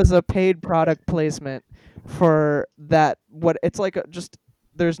think there was a paid product placement for that. What it's like,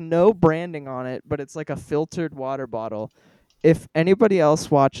 there's no branding on it, but it's like a filtered water bottle. If anybody else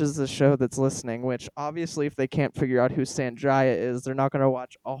watches the show that's listening, which obviously if they can't figure out who Sanjaya is, they're not going to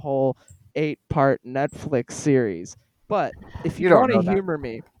watch a whole 8-part Netflix series. But if you want to humor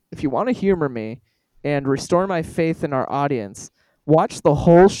me, and restore my faith in our audience, watch the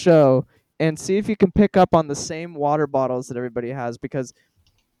whole show and see if you can pick up on the same water bottles that everybody has, because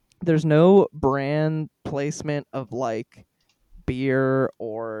there's no brand placement of like beer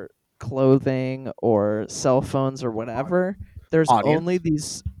or clothing or cell phones or whatever. There's only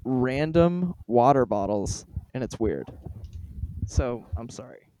these random water bottles, and it's weird. So I'm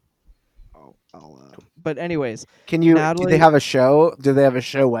sorry. But anyways, do they have a show? Do they have a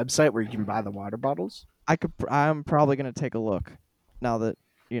show website where you can buy the water bottles? I'm probably gonna take a look now that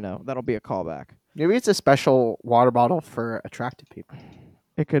that'll be a callback. Maybe it's a special water bottle for attractive people.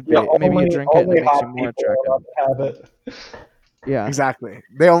 It could be. Maybe you drink it and it makes you more attractive. Have it. Yeah, exactly.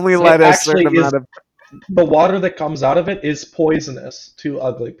 They only let a certain amount of. The water that comes out of it is poisonous to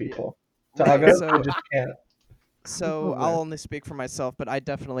ugly people. To ugly, So- you just can't. So I'll only speak for myself, but I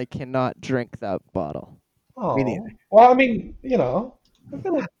definitely cannot drink that bottle. Oh. Me neither. Well, I mean, I feel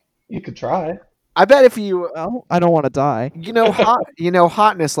like you could try. I bet if you, Well, I don't want to die.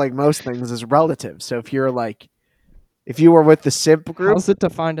 hotness, like most things, is relative. So if you're like, if you were with the simp group, How's it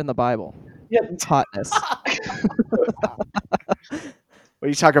defined in the Bible? Yeah. It's hotness. when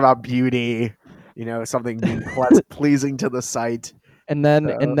you talk about beauty, something being pleasing to the sight. And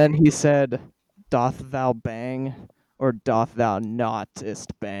then he said, "Doth thou bang, or doth thou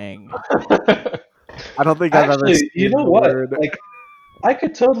notist bang?" I don't think I've ever Actually, seen you know the what? word. Like, I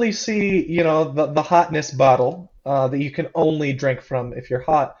could totally see, the hotness bottle that you can only drink from if you're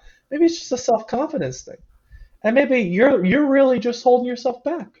hot. Maybe it's just a self-confidence thing, and maybe you're really just holding yourself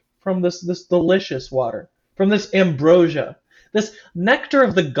back from this delicious water, from this ambrosia, this nectar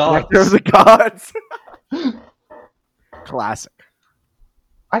of the gods. Nectar of the gods. Classic.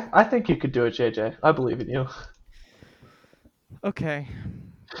 I think you could do it, JJ. I believe in you. Okay.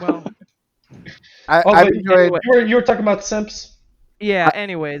 Well, I've enjoyed. You were talking about Simps. yeah.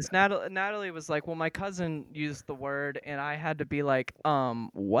 Anyways, Natalie was like, "Well, my cousin used the word," and I had to be like,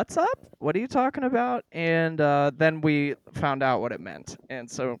 what's up? What are you talking about?" And then we found out what it meant, and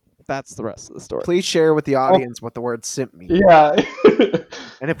so that's the rest of the story. Please share with the audience what the word simp means. Yeah.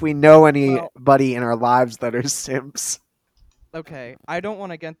 And if we know anybody in our lives that are simps, Okay, I don't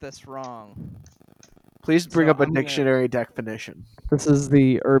want to get this wrong. please bring So up a I'm gonna- dictionary definition. This is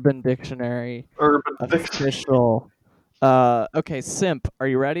the Urban Dictionary official. Okay, simp. Are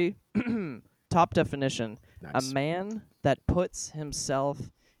you ready? Top definition: Nice. a man that puts himself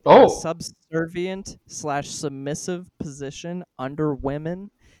in Oh. a subservient/submissive position under women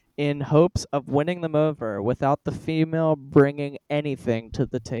in hopes of winning them over without the female bringing anything to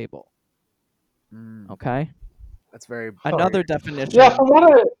the table. Okay. That's very. Another definition. Yeah, from what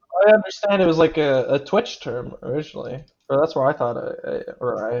I understand, it was like a Twitch term originally. Or that's where I thought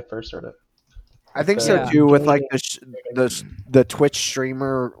I first heard it. I think so Yeah. too. With like the Twitch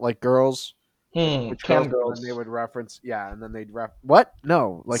streamer like girls, which Cam girls, girls. and they would reference, and then they'd what?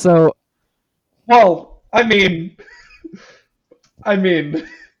 No, like So Well, I mean, in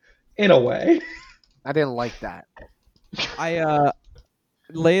a way. I didn't like that. I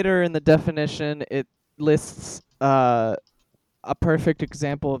later in the definition it lists a perfect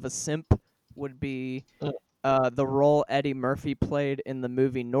example of a simp would be the role Eddie Murphy played in the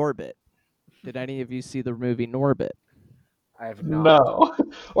movie Norbit. Did any of you see the movie Norbit? I have not. No.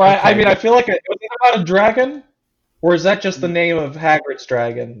 Or I feel like was it about a dragon, or is that just the name of Hagrid's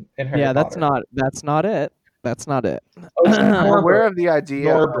dragon in Harry Yeah, Potter? that's not it. That's not it. Oh, it's I'm Norbert. aware of the idea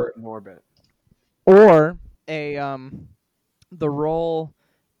Norbert. of Norbit. Or the role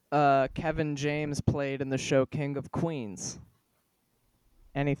Kevin James played in the show King of Queens.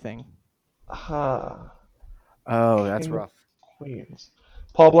 Anything. Ah, Oh, that's King of rough. Queens.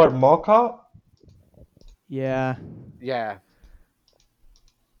 Paul Blart Mall Cop? Yeah. Yeah.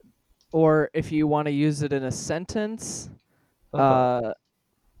 Or if you want to use it in a sentence, Ben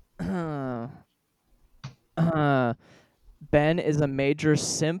is a major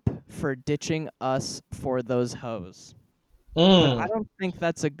simp for ditching us for those hoes. But I don't think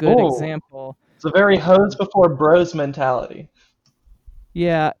that's a good Ooh. example. It's a very hose before bros mentality.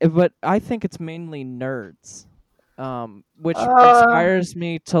 Yeah, but I think it's mainly nerds, which inspires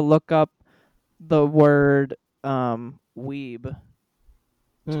me to look up the word weeb.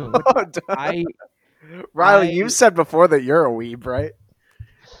 Riley, you've said before that you're a weeb, right?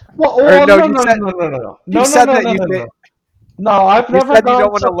 Well, Or no, no, you said no. You said that you think. No, I've You never said you gone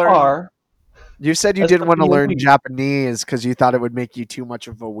don't want so to learn. far. You said you as didn't want to be a learn weeb. Japanese because you thought it would make you too much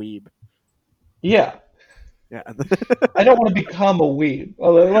of a weeb. Yeah, Yeah. I don't want to become a weeb.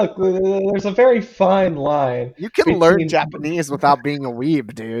 Look, there's a very fine line You can learn between Japanese without being a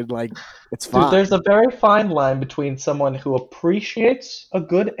weeb, dude. Like, it's Dude, fine. there's a very fine line between someone who appreciates a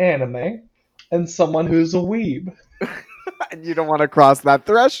good anime and someone who's a weeb. And you don't want to cross that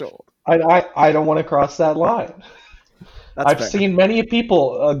threshold. I don't want to cross that line. That's I've fair. seen many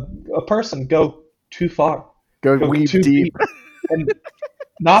people, a person go too far, Go go weeb too deep. and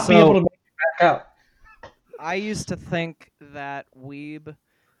not be able to make it back out. I used to think that weeb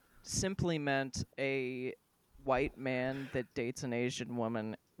simply meant a white man that dates an Asian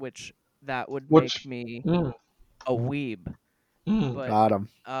woman, which that would Which, make me mm, a weeb. mm, But Got him.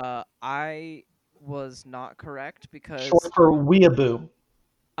 I was not correct because short for weeaboo.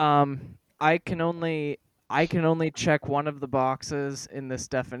 I can only check one of the boxes in this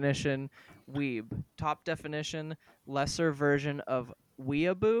definition. Weeb. Top definition, lesser version of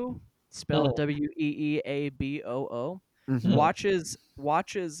weeaboo, spelled Mm, Weeaboo. Mhm. Watches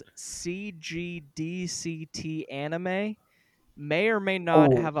CGDCT anime. May or may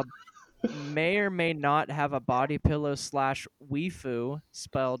not oh, have a body pillow / waifu,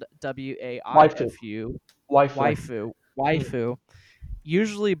 spelled waifu, WAIFU. waifu. Mm. Waifu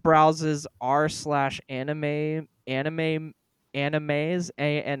usually browses r/anime animes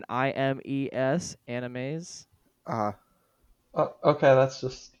animes. Uh, Okay, that's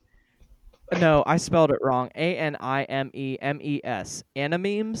just No, I spelled it wrong. ANIMEMES.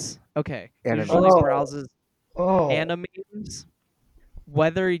 Animemes. Okay. Usually animes. oh browses oh. animemes.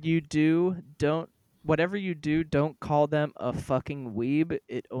 Whatever you do, don't call them a fucking weeb.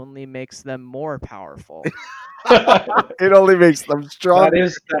 It only makes them more powerful. It only makes them stronger.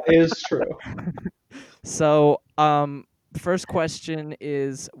 That is true. So, first question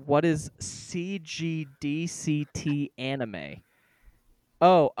is, what is CGDCT anime?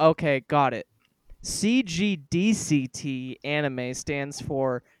 Oh, okay, got it. CGDCT anime stands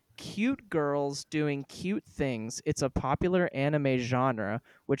for Cute Girls Doing Cute Things. It's a popular anime genre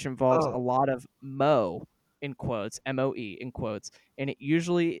which involves a Oh, lot of mo in quotes, MOE in quotes, and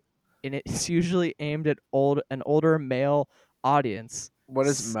it's usually aimed at an older male audience. What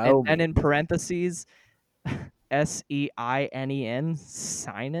does And Mo then mean? in parentheses, SEINEN,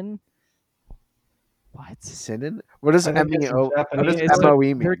 seinen. What? Sinin? What does I think it's MEO? What does Japanese. MOE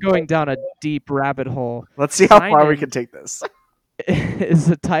mean? They're going down a deep rabbit hole. Let's see how far we Seinen can take this. is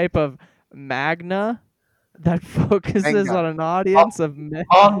a type of magna that focuses Manga. on an audience of men.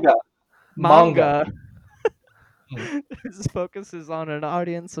 Manga. Manga Hmm. focuses on an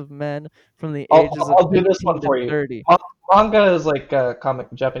audience of men from the I'll, ages of I'll do this 15 one to for you. 30. Manga is like a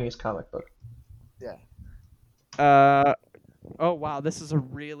Japanese comic book. Oh wow, this is a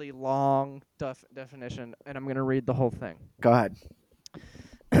really long definition, and I'm gonna read the whole thing. Go ahead.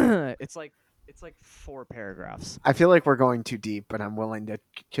 it's like 4 paragraphs. I feel like we're going too deep, but I'm willing to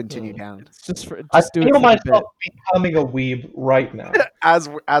continue down It's just for I do it feel for the myself bit. becoming a weeb right now. as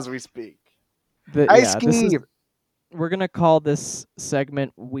we speak. Yeah, we're gonna call this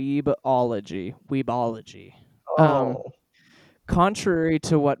segment weeb-ology. Weeb-ology. Oh, Contrary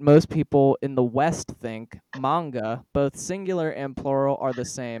to what most people in the West think, manga, both singular and plural, are the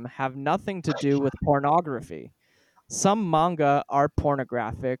same, have nothing to do with pornography. Some manga are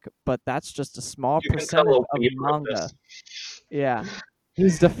pornographic, but that's just a small you can tell percentage a of weeb from manga. this. Yeah.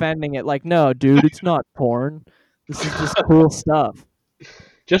 He's defending it like, no, dude, it's not porn. This is just cool stuff.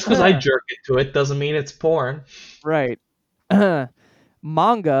 Just because I jerk into it doesn't mean it's porn. Right.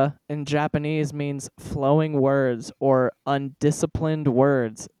 Manga in Japanese means flowing words or undisciplined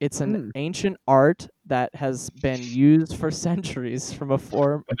words. It's an ancient art that has been used for centuries as a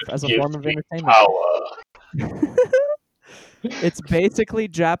form Gives of me entertainment. power. It's basically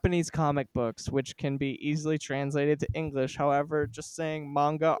Japanese comic books, which can be easily translated to English. However, just saying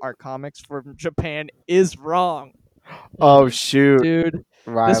manga are comics from Japan is wrong. Oh shoot, Dude,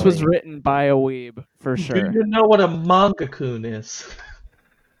 Riley. this was written by a weeb, for Do sure. you know what a manga-kun is?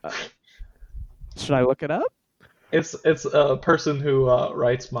 Should I look it up? It's a person who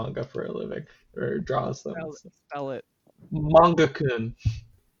writes manga for a living or draws them. Spell it. Manga-kun.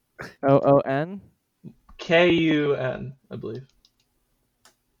 OON? KUN, I believe.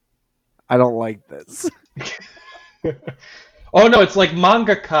 I don't like this. Oh no, it's like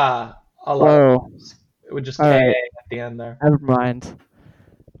mangaka. A lot. Whoa. It would just All KA right. at the end there. Never mind.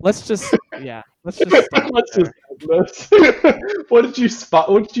 Let's just stop Let's there. just end this. What did you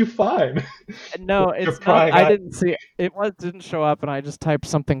spot? What did you find? No, Your it's not. prying I eye. didn't see it. Didn't show up, and I just typed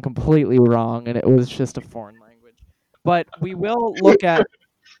something completely wrong, and it was just a foreign language. But we will look at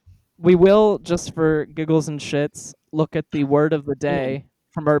we will, just for giggles and shits, look at the word of the day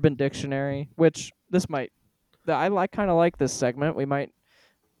from Urban Dictionary, which this might. Kind of like this segment. We might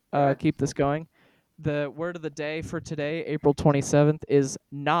keep this going. The word of the day for today, April 27th, is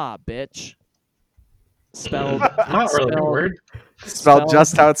nah, bitch. Spelled Not really a spelled word. Spelled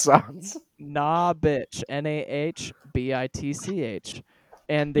just how it sounds. nah, bitch. NAHBITCH.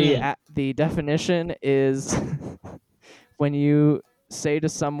 And Hmm. the definition is when you say to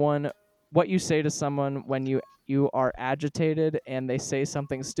someone what you say to someone when you are agitated and they say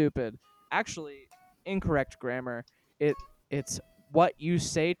something stupid. Actually, incorrect grammar. It's what you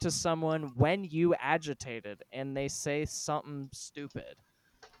say to someone when you agitated and they say something stupid.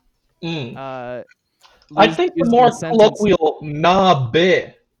 Hmm. Uh, I think the used in a more sentence. colloquial "nah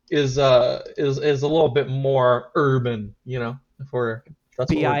bit" is a little bit more urban, if that's what we're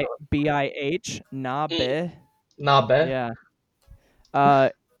doing. BIH, nah, Mm. beh. Nah bit. Yeah. Uh,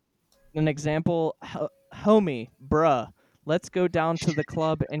 an example, homie, bruh, let's go down to the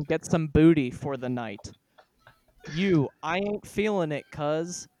club and get some booty for the night. I ain't feeling it,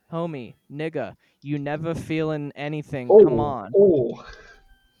 cuz. Homie, nigga, you never feeling anything, come Oh, on. oh.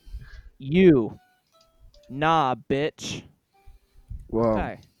 You, nah, bitch. Whoa,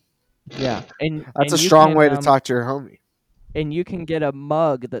 Okay. Yeah. that's a strong way to talk to your homie. And you can get a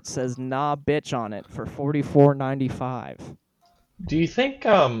mug that says nah bitch on it for $44.95. Do you think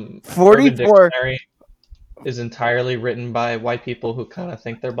Urban 44, Dictionary is entirely written by white people who kind of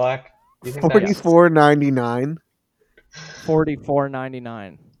think they're black? Do you think that's Yes. 44.99.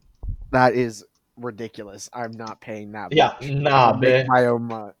 $44.99. That is ridiculous. I'm not paying that yeah, much to nah make bit. my own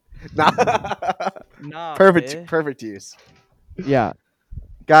money. Nah. Nah, perfect, bitch. perfect use, Yeah.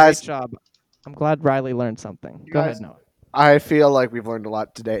 Great guys. job. I'm glad Riley learned something. You Go ahead, guys, Noah. I feel like we've learned a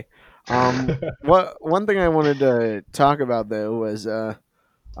lot today. What one thing I wanted to talk about though was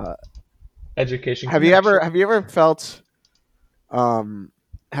Education have you ever connection. have you ever felt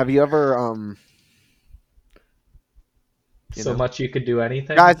have you ever you So know much you could do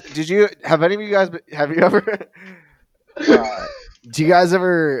anything. guys, did you have any of you guys have you ever uh did you guys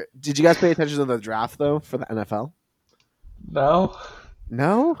pay attention to the draft though for the NFL? No.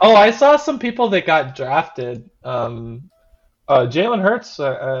 No? Oh, I saw some people that got drafted. Jalen Hurts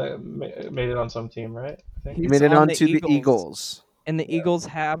made it on some team, right? I think. He He's made it on the onto the Eagles, Eagles. and the Eagles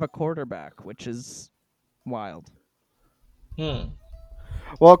have a quarterback, which is wild. Hmm.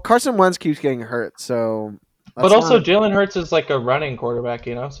 Well, Carson Wentz keeps getting hurt, so But that's also, not. Jalen Hurts is like a running quarterback,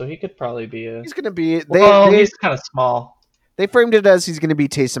 so he could probably be a. He's gonna be. Well, he's kind of small. They framed it as he's gonna be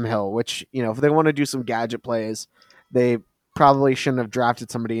Taysom Hill, which if they want to do some gadget plays, they probably shouldn't have drafted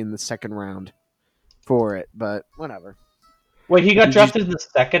somebody in the second round for it. But whatever. Wait, he got Did you? drafted in the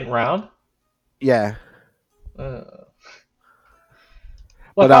second round? Yeah, Uh,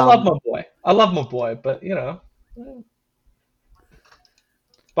 but look, I love my boy. I love my boy, but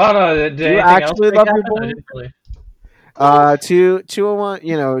But did do you anything else actually big love your happen? I boy? didn't really. Well,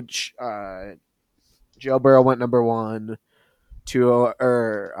 201. Joe Burrow went number one. 20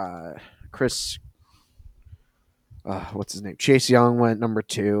 or Chris. What's his name? Chase Young went number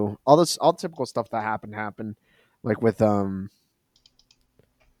two. All typical stuff that happened. Like with uh,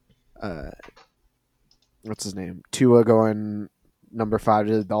 what's his name? Tua going number 5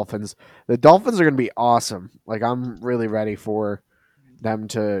 to the Dolphins. The Dolphins are going to be awesome. Like I'm really ready for them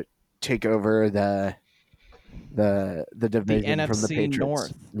to take over the The division from the NFC Patriots.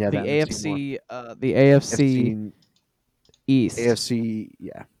 North, Yeah, the the NFC North. AFC, the AFC AFC, East, AFC,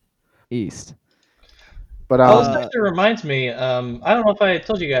 yeah. East. But oh, this Uh, actually reminds me. I don't know if I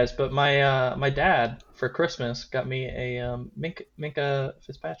told you guys, but my dad for Christmas got me a Minka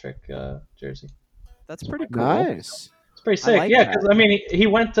Fitzpatrick jersey. that's pretty cool. nice. It's pretty I sick. like Yeah, that. because I mean, he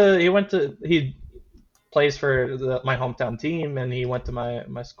plays for my hometown team, and he went to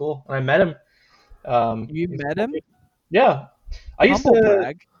my school, and I met him. You He's met cool. him? Yeah, I used Humble to.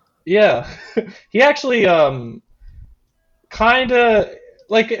 brag. Yeah, he actually kind of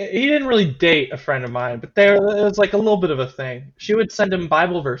like he didn't really date a friend of mine, but there it was like a little bit of a thing. She would send him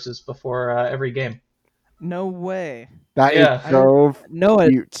Bible verses before every game. No way. That is Yeah, I didn't so know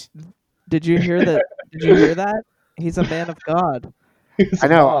it. cute. Did you hear that? Did you hear that? He's a man of God. he's I a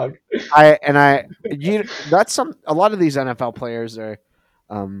know. dog. That's a lot of these NFL players are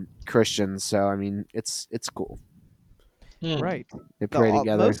Christians, so I mean it's cool. Hmm. Right. They pray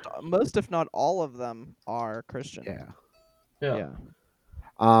together. Most if not all of them are Christian. Yeah. Yeah, Yeah.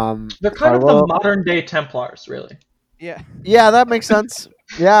 they're So kind I of the will. modern day Templars, really. Yeah. Yeah, that makes sense.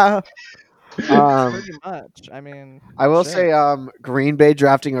 Yeah. Um, Pretty much. I mean, I will sure. say, Green Bay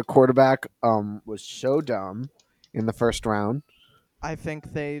drafting a quarterback was so dumb in the first round. I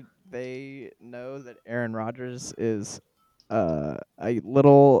think they they know that Aaron Rodgers is a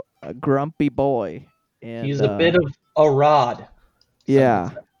little grumpy boy, and He's a bit of a rod. Some would yeah,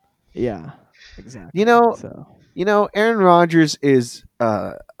 say. yeah, exactly. You know, So Aaron Rodgers is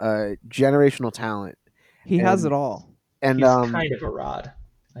a generational talent, he has it and all. and He's kind of a rod.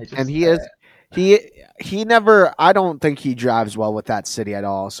 I and just he is he never. I don't think he drives well with that city at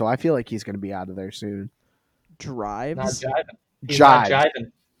all. So I feel like he's going to be out of there soon. not Drives. jiving. He's not Jive.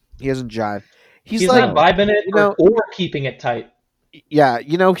 jiving. He doesn't jive. He's He's like, not vibing it you know, or keeping it tight. yeah,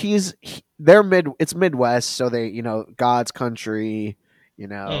 they're it's Midwest, so God's country,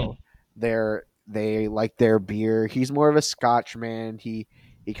 Mm. they like their beer. He's more of a Scotch man. He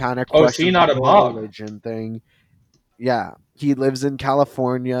kind of Oh, is he questions not the a whole mog? religion thing. Yeah, he lives in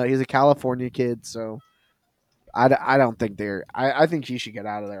California. He's a California kid, so I don't think I think he should get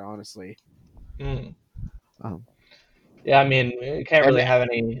out of there, honestly. Mm. Um, Yeah, I mean, we can't and really have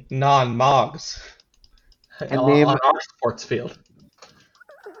any non-mogs and on name our sports field.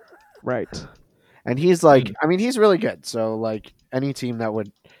 Right. and he's like, Mm. I mean, he's really good. So like any team that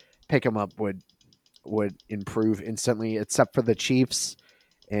would pick him up would improve instantly, except for the Chiefs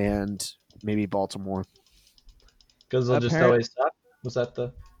and maybe Baltimore. Because they'll just Apparent. always suck. Was that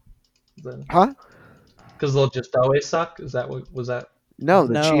the? Huh? Because they'll just always suck. Is that what was that? No,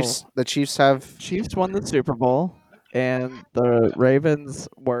 No. The Chiefs have. Chiefs won the Super Bowl, and the Ravens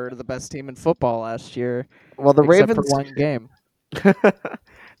were the best team in football last year, Well, the except for Ravens. one game.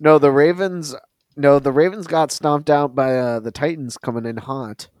 No, the Ravens. No, the Ravens got stomped out by the Titans coming in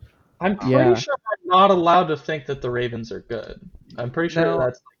hot. I'm pretty Yeah. sure we're not allowed to think that the Ravens are good. I'm pretty sure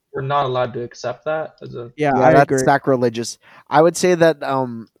No. we're not allowed to accept that as a. Yeah, Yeah, I that's agree. sacrilegious. I would say that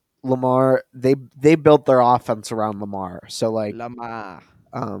Lamar they built their offense around Lamar. So like Lamar.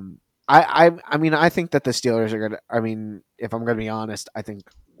 I mean I think that the Steelers are gonna. I mean, if I'm gonna be honest, I think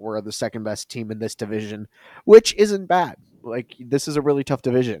we're the second best team in this division, which isn't bad. Like this is a really tough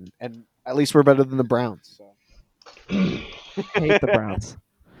division, and at least we're better than the Browns. So. Hate the Browns.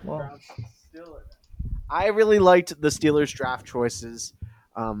 Well, I really liked the Steelers draft choices.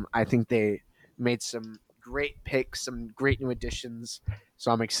 I think they made some great picks, some great new additions.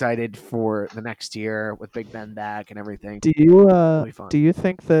 So I'm excited for the next year with Big Ben back and everything. Do you It'll be fun. do you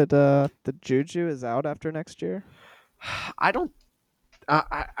think that the Juju is out after next year? I don't.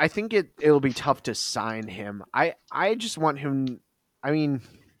 I think it'll be tough to sign him. I just want him. I mean,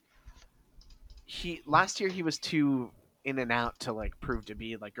 last year he was too in and out to like prove to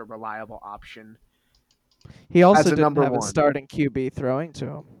be like a reliable option. He also As a didn't number have a one. starting QB throwing to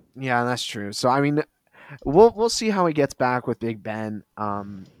him. Yeah, that's true. So I mean, we'll see how he gets back with Big Ben.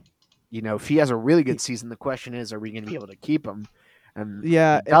 If he has a really good season, the question is, are we going to be able to keep him? And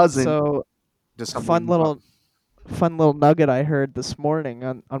Yeah, if he doesn't, so does something fun move up? little nugget I heard this morning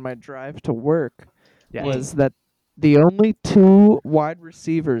on my drive to work Yeah. was that the only two wide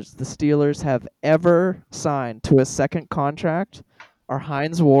receivers the Steelers have ever signed to a second contract are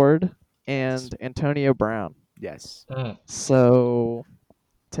Hines Ward and Antonio Brown. Yes. So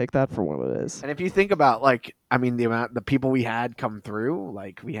take that for what it is. And if you think about the people we had come through,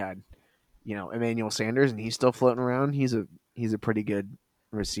 like we had, Emmanuel Sanders, and he's still floating around. He's a pretty good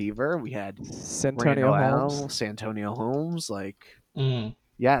receiver. We had Santonio Holmes. Santonio Holmes. Like, mm.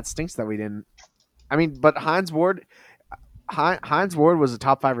 yeah, it stinks that we didn't. I mean, but Hines Ward was a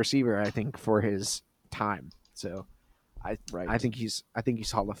top 5 receiver, I think, for his time. So, I think he's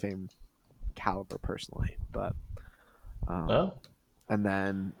Hall of Fame caliber personally. But, and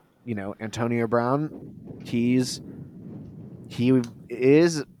then Antonio Brown, he is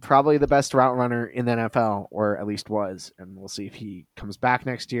probably the best route runner in the NFL, or at least was, and we'll see if he comes back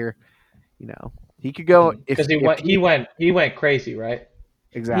next year. He could go because he went crazy, right?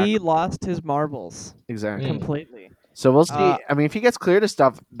 Exactly. He lost his marbles Exactly. completely. So we'll see. I mean, if he gets cleared of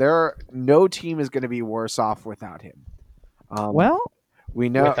stuff, no team is going to be worse off without him. We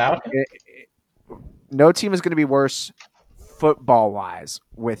know without him? No team is going to be worse football wise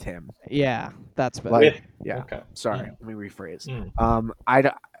with him. Yeah, that's better. Okay. Sorry, let me rephrase. Mm.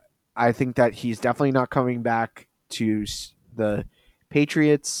 I think that he's definitely not coming back to the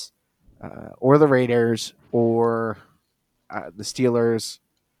Patriots or the Raiders or the Steelers,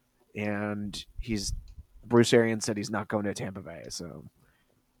 and Bruce Arians said he's not going to Tampa Bay. So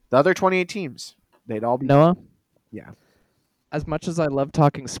the other 28 teams, they'd all be Noah. Yeah. As much as I love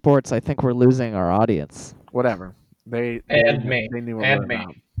talking sports, I think we're losing our audience. Whatever. They knew what and we're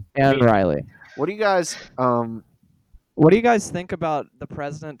about. And Riley. What do you guys What do you guys think about the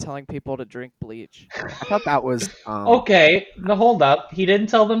president telling people to drink bleach? I thought that was okay. Now hold up. He didn't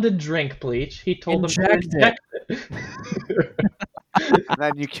tell them to drink bleach. He told them to inject it.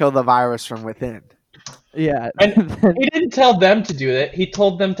 Then you kill the virus from within. Yeah. And he didn't tell them to do it. He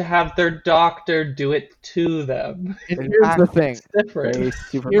told them to have their doctor do it to them. And here's the thing. It's different. Very Here's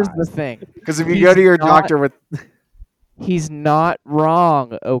supervised. the thing. Because if you He's go to your not- doctor with He's not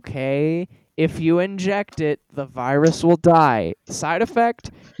wrong, okay? If you inject it, the virus will die. Side effect,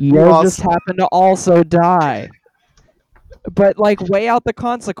 you'll also- just happen to also die. But like weigh out the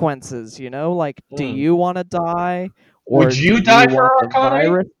consequences, you know? Like do Mm. you want to die or Would you do die you for want our the economy?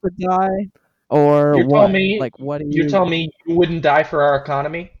 virus to die? Or You're what? telling me Like what do you're you telling me you wouldn't die for our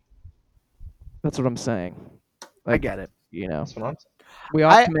economy? That's what I'm saying. I Like, get it. you know, That's what I'm saying. we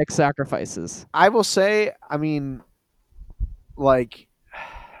ought to make sacrifices. I will say, I mean, like,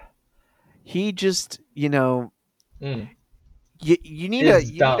 he just, Mm. you need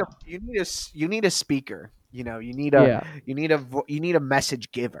It's dumb. you need a speaker. You know, you need a you need a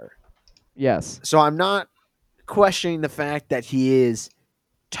message giver. Yes. So I'm not questioning the fact that he is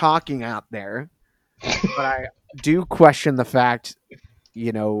talking out there, but I do question the fact,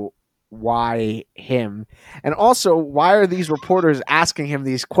 why him, and also why are these reporters asking him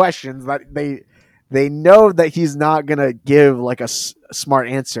these questions that they know that he's not gonna give like a smart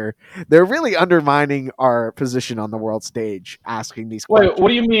answer. They're really undermining our position on the world stage asking these questions. Wait, what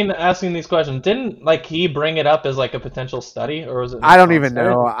do you mean asking these questions? Didn't like he bring it up as like a potential study, or was it? I don't even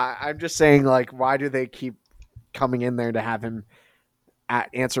know. I'm just saying, like, why do they keep coming in there to have him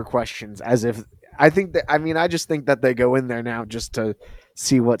answer questions as if I think that I just think that they go in there now just to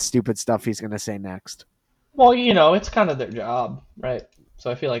see what stupid stuff he's going to say next. Well, it's kind of their job, right? So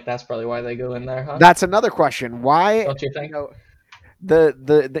I feel like that's probably why they go in there, huh? That's another question. Why? Don't you think?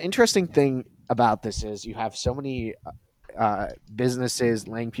 The interesting thing about this is you have so many businesses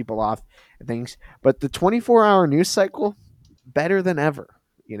laying people off and things, but the 24-hour news cycle better than ever.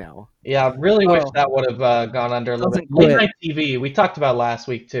 Yeah, I really wish Oh. that would have gone under a little bit. Doesn't quit. Late night TV, we talked about last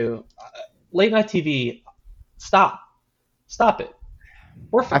week too. Late night TV, stop it.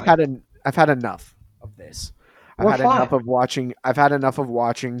 We're fine. I've had enough of this. We're I've had fine. enough of watching. I've had enough of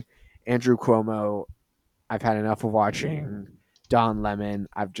watching Andrew Cuomo. I've had enough of watching Don Lemon.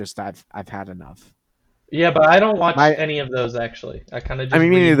 I've had enough. Yeah, but I don't watch any of those actually. I kind of just me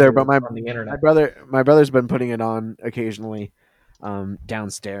read neither. But on the internet. my brother's been putting it on occasionally,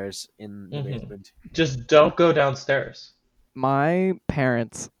 downstairs in the basement. Just don't go downstairs. My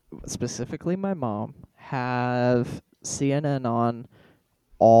parents, specifically my mom, have CNN on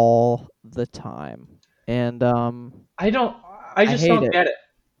all the time, and I just hate don't it. get it.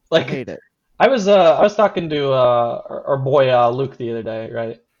 I Like hate it. I was talking to our boy Luke the other day,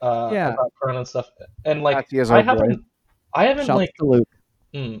 right? Yeah. About Corona and stuff, and like He is our boy. I haven't Shouts like to Luke.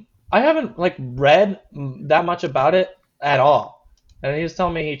 I haven't like read that much about it at all. And he was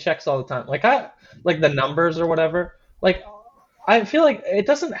telling me he checks all the time. Like the numbers or whatever. Like I feel like it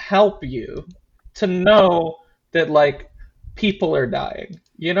doesn't help you to know that like people are dying.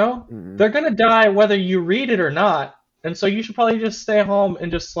 Mm-hmm. They're gonna die whether you read it or not. And so you should probably just stay home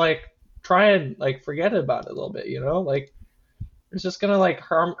and just like try and like forget about it a little bit. Like it's just gonna like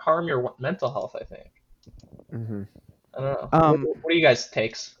harm your mental health. I think. Mm-hmm. I don't know. What are you guys'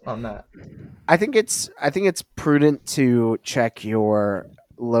 takes on that? I think it's prudent to check your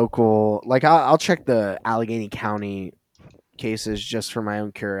local. Like I'll check the Allegheny County cases just for my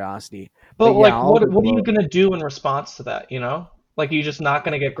own curiosity. But like, yeah, what are you gonna do in response to that? Like you just not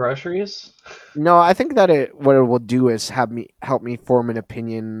gonna get groceries? No, I think that what it will do is help me form an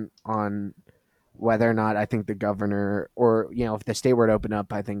opinion on whether or not I think the governor or if the state were to open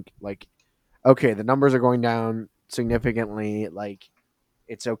up, I think like okay, the numbers are going down significantly. Like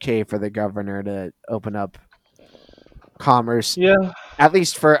it's okay for the governor to open up commerce. Yeah. At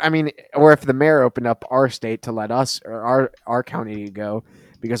least or if the mayor opened up our state to let us or our county go,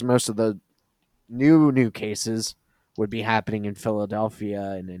 because most of the new cases would be happening in Philadelphia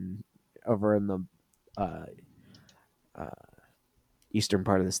and over in the eastern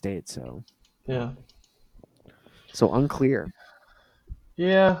part of the state. So yeah, so unclear.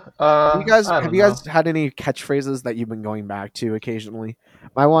 Yeah. Have you guys know. had any catchphrases that you've been going back to occasionally?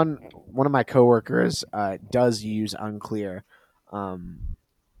 One of my coworkers does use unclear.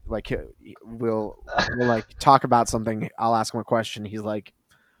 Like we'll like talk about something. I'll ask him a question. He's like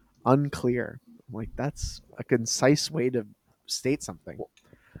unclear. I'm like that's a concise way to state something.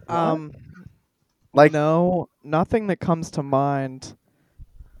 Like No, nothing that comes to mind.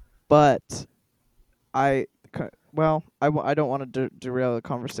 But I don't want to derail the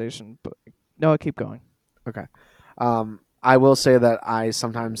conversation. But no, keep going. okay. I will say that I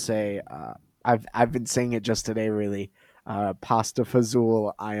sometimes say I've been saying it just today. Really, pasta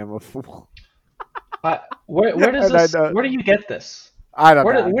fazool. I am a fool. Where does And I this? know, Where do you get this? I don't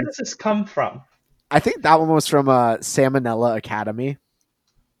know. Where does this come from? I think that one was from Salmonella Academy.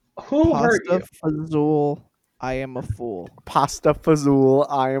 Who hurt Pasta you? fazool. I am a fool. Pasta Fazool,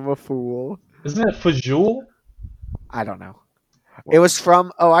 I am a fool. Isn't it Fajul? I don't know. It was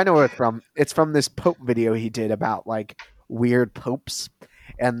from. Oh, I know where it's from. It's from this Pope video he did about like weird popes,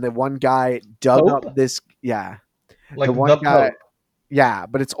 and the one guy dug up Pope? this. Yeah, Like the one the guy. Pope? Yeah,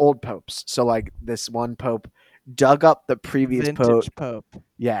 but it's old popes. So like this one pope dug up the previous pope. Vintage Pope.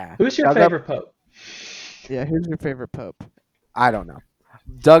 Yeah, Who's your dug up. favorite Pope? Yeah, who's your favorite Pope? I don't know.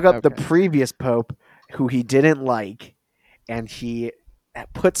 Dug up the Okay. previous pope who he didn't like, and he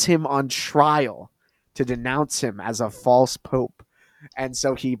puts him on trial to denounce him as a false pope. And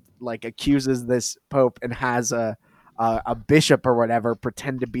so he like accuses this pope and has a bishop or whatever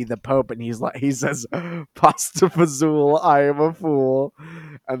pretend to be the pope, and he says, "Pasta Fazool, I am a fool,"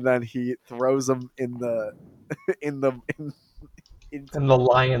 and then he throws him in the in the in, into And the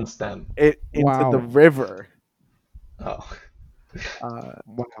lion's den. into the Wow. river. Oh.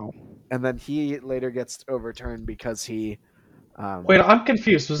 Wow. And then he later gets overturned because he Wait, I'm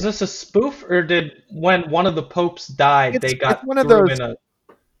confused. Was this a spoof, or did when one of the popes died, it's they got one of threw him those. in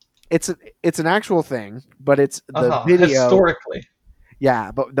a It's an actual thing, but it's the video. historically?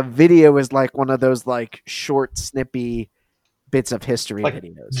 Yeah, but the video is like one of those like short, snippy bits of history Like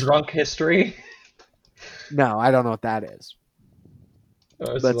videos. drunk history? No, I don't know what that is.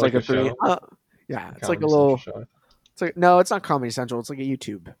 Oh, it's But it's like a three. show. Yeah, it's Comedy like a little. Central show. It's like no, it's not Comedy Central. It's like a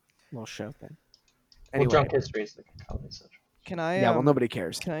YouTube little show thing. Well, Anyway, drunk history is like Comedy Central. Can I? yeah, well, nobody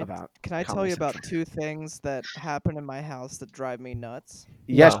cares Can I? about. Can I tell Comedy you about Central. two things that happen in my house that drive me nuts?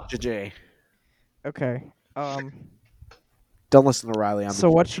 Yes, No. JJ. Okay. Don't listen to Riley on So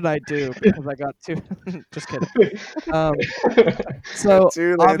the. what should I do? Because I got two. Just kidding. So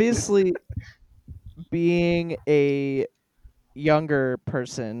Too late. obviously, being a younger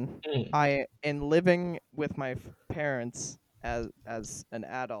person, and living with my parents as an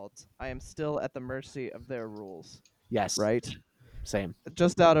adult, I am still at the mercy of their rules, Yes, right? same.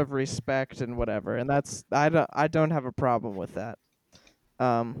 Just out of respect and whatever, and that's I don't have a problem with that.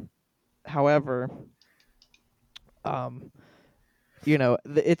 However,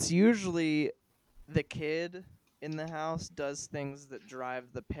 it's usually the kid in the house does things that drive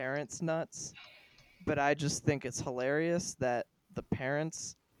the parents nuts, but I just think it's hilarious that the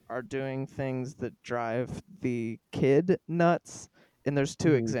parents are doing things that drive the kid nuts. And there's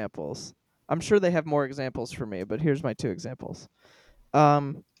two Mhm. examples. I'm sure they have more examples for me, but here's my two examples.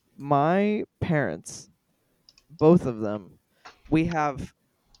 My parents, both of them, we have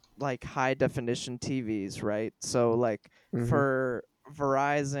like high definition TVs, right? So like Mhm. for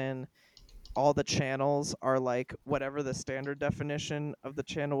Verizon, all the channels are like whatever the standard definition of the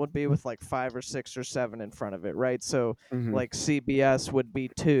channel would be, with like 5 or 6 or 7 in front of it, right? So Mhm. like CBS would be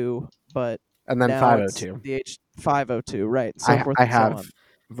 2, but And then now it's 502. the 502, right? So forth I and so have on.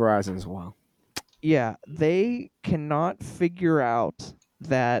 Verizon as well. Yeah, they cannot figure out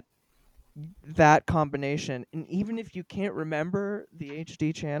that combination. And even if you can't remember the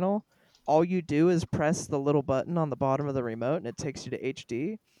HD channel, all you do is press the little button on the bottom of the remote and it takes you to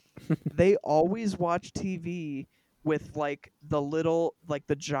HD. They always watch TV with like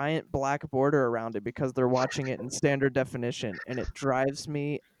the giant black border around it because they're watching it in standard definition, and it drives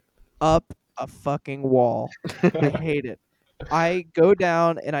me up a fucking wall. I hate it. I go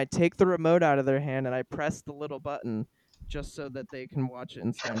down and I take the remote out of their hand and I press the little button just so that they can watch it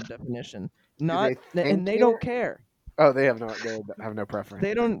in standard definition. they And they don't care. Oh, they have no preference.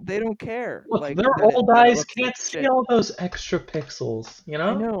 They don't care. Look, Like their that old it eyes looks like can't see shit. all those extra pixels, you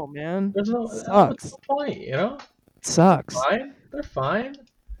I know? know, man. There's no Sucks. what's the point, you know? Sucks. Fine. They're fine.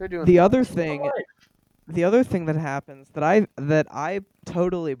 They're doing The fine. other It's thing life. the other thing that happens that I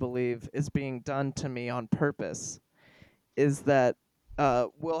totally believe is being done to me on purpose is that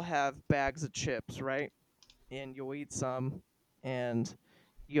we'll have bags of chips, right? And you'll eat some, and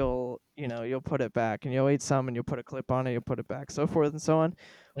you'll put it back, and you'll eat some, and you'll put a clip on it, you'll put it back, so forth and so on.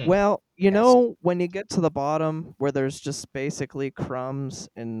 Mm. Well, Yes. when you get to the bottom where there's just basically crumbs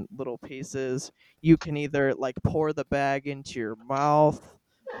and little pieces, you can either like pour the bag into your mouth,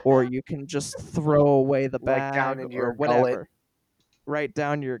 or you can just throw away the Like down bag into or your whatever. gullet. Right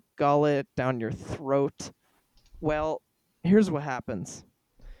down your gullet, down your throat. Well, here's what happens.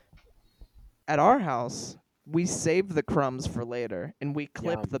 At our house, we save the crumbs for later and we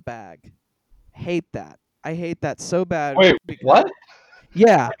clip Yum. the bag. Hate that. I hate that so bad. Wait, because, what?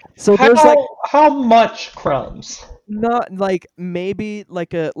 Yeah. So there's like How much crumbs? not like maybe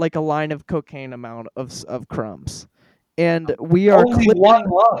like a line of cocaine amount of crumbs. And we are Only clipping one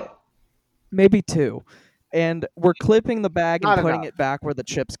line. maybe 2. And we're clipping the bag Not and putting enough. it back where the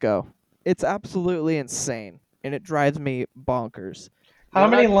chips go. It's absolutely insane, and it drives me bonkers. How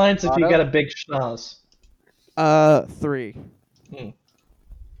What many I lines if thought you of? got a big schnoz? 3.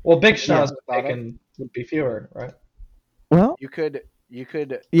 Well, big You know what schnoz I thought of? would be fewer, right? Well, You could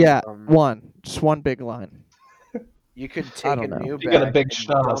yeah, 1. Just 1 big line. you could I take a don't know. new You got a bag big and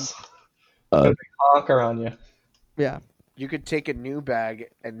dump. schnoz. Got a big honker on you. Yeah. You could take a new bag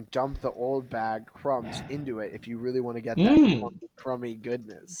and dump the old bag crumbs into it if you really want to get that Mm. crummy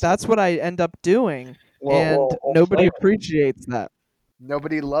goodness. That's what I end up doing, Well, and well, nobody flavor. appreciates that.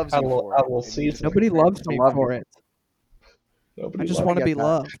 Nobody loves Add you a little, for add it. a little and you just seasoning. Nobody expect loves to me love for you. it. Nobody I just loves want to get be that.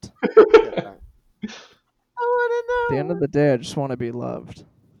 loved. I get that. I At the end want of the day, I just want to be loved.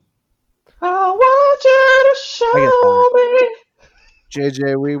 I want you to I get show me.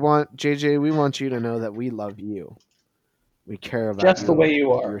 JJ, we want you to know that we love you. We care about Just you. the way you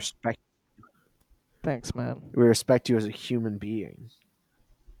We are. Thanks, man. respect you as a human being.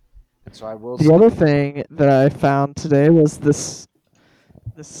 And so I will The say other thing that I found today was this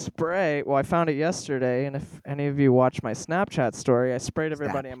spray. Well, I found it yesterday, and if any of you watch my Snapchat story, I sprayed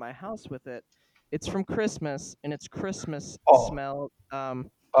everybody in my house with it. It's from Christmas, and it's Christmas Oh. smell. I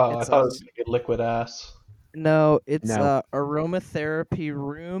It's thought it was going to be liquid ass. No, it's No. aromatherapy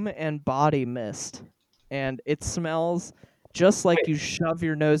room and body mist, and it smells just like Wait. you shove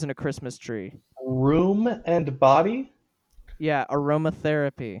your nose in a Christmas tree. Room and body? Yeah,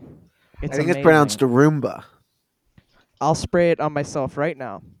 aromatherapy. I It's think amazing. it's pronounced Roomba. I'll spray it on myself right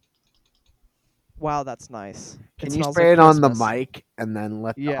now. Wow, that's nice. Can it you smells spray like it on the Christmas. mic and then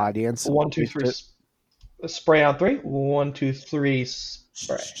let the Yeah. audience 1, 2, taste 3. it? Spray on 3. 1, 2, 3.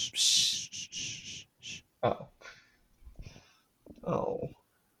 Spray. Oh. Oh.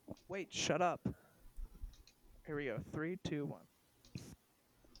 Wait, shut up. Here we go. 3, 2, 1.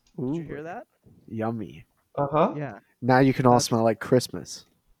 Ooh, Did you hear that? yummy. Uh-huh. Yeah. Now you can all That's- smell like Christmas.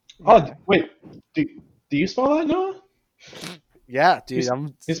 Oh, yeah. wait. Do you smell that, Noah? Yeah, dude.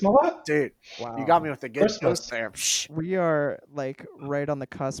 You smell that? Dude, Wow. you got me with the good Christmas. stuff there. Psh. We are like right on the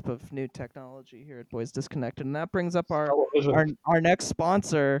cusp of new technology here at Boys Disconnected, and that brings up our next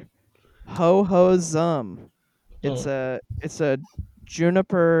sponsor, Ho Ho Zum. It's a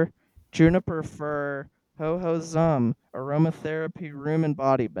juniper fir Ho Ho Zum aromatherapy room and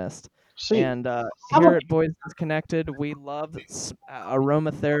body mist. See, And some here of at Boys Disconnected, we love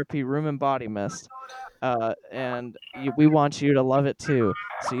aromatherapy room and body mist. And we want you to love it too.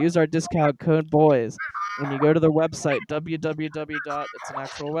 So use our discount code BOYS when you go to the website www. It's an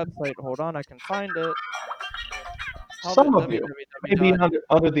actual website. Hold on, I can find it. some of you may be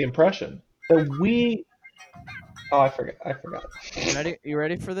under the impression that we. Oh, I forgot. You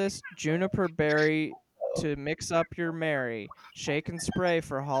ready for this? Juniper berry to mix up your merry. Shake and spray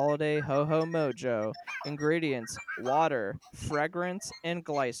for holiday ho ho mojo. Ingredients: water, fragrance, and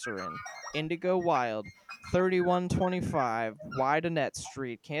glycerin. Indigo Wild, 3125 Widenet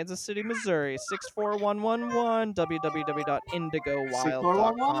Street, Kansas City, Missouri 64111.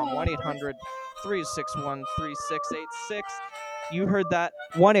 www.indigowild.com. 1-800-361-3686. You heard that?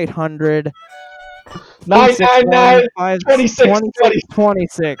 1-800 999 26 20.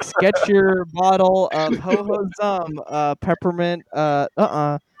 26. Get your bottle of Ho Ho Zum peppermint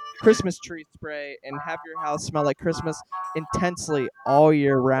Christmas tree spray and have your house smell like Christmas intensely all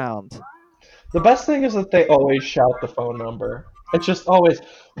year round. The best thing is that they always shout the phone number. It's just always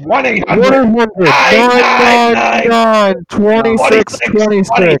 1-800-999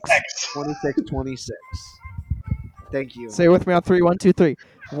 2626. 2626. Thank you. Say it with me on 3. 1, 2, 3.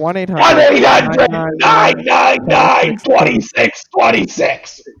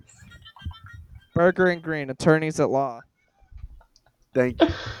 1-800-999-2626. Burger and Green, attorneys at law. Thank you.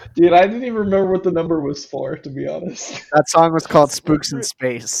 Dude, I didn't even remember what the number was for, to be honest. That song was called Spooks in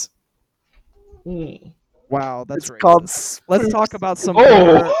Space. Wow, that's It's racist. called Let's talk about some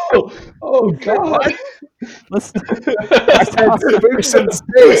more. Oh God. Let's I said Spooks in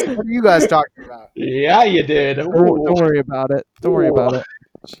Space. What are you guys talking about? Yeah, you did. don't worry about it. Don't worry about it.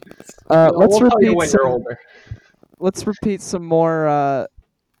 We'll tell you when you're older. Let's repeat some more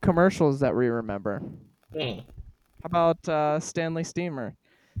commercials that we remember. How about Stanley Steamer?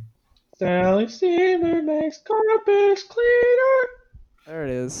 Stanley Steamer makes garbage cleaner. There it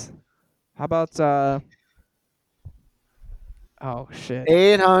is. How about oh shit.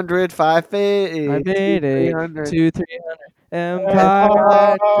 800 588 588 2300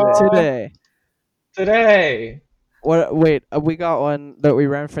 Empire today. What? Wait, we got one that we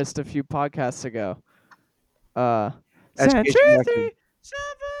ran-fist a few podcasts ago. Education Century Record.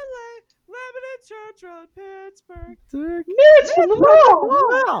 Chevrolet, Lebanon Church Road, Pittsburgh. It's from the mall.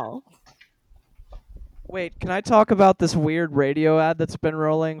 Wow. Wait, can I talk about this weird radio ad that's been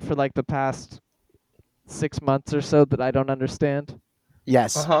rolling for like the past 6 months or so that I don't understand?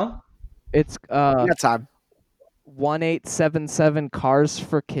 Yes. It's We got time. 1877 Cars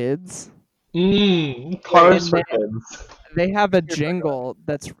for Kids. Cars And for kids. They have a jingle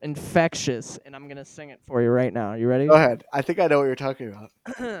that's infectious, and I'm gonna sing it for you right now. You ready? Go ahead. I think I know what you're talking about.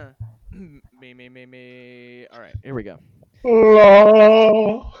 me. All right, here we go.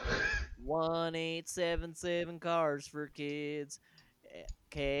 Oh. 1877 Cars for Kids.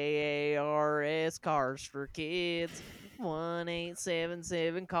 KARS Cars for Kids.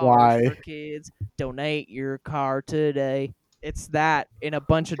 1877 Cars Why? for Kids. Donate your car today. It's that in a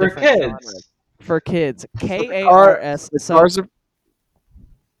bunch of For different kids. genres. For kids. The KARS. So cars are,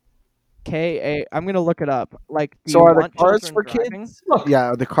 I'm gonna look it up. Like, do so you are the want cars children for driving? kids? Look,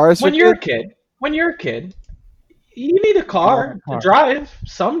 Yeah, the cars for when you're a kids. kid, you need a car to drive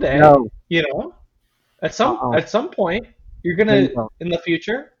someday. No. You know, at Uh-uh. some point, you're No, gonna you don't. in the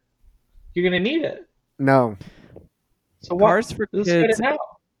future, you're gonna need it. No. So what? Cars for Let's get Kids. it now.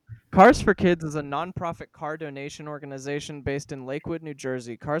 Cars for Kids is a nonprofit car donation organization based in Lakewood, New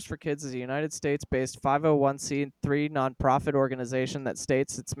Jersey. Cars for Kids is a United States-based 501c3 nonprofit organization that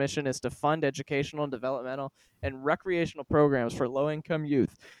states its mission is to fund educational, developmental, and recreational programs for low-income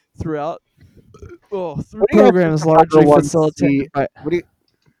youth through programs largely facilitated by. What do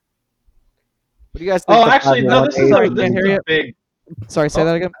you guys think? Oh, the actually, no. This 501c3 is Sorry, a can't hear you. big. Sorry, say Oh.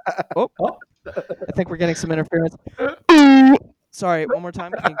 that again. Oh, Oh. I think we're getting some interference. Sorry, one more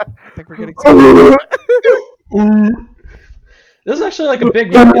time. I think we're getting some. This is actually like a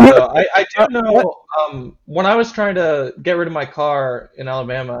big movement, though. I do know. When I was trying to get rid of my car in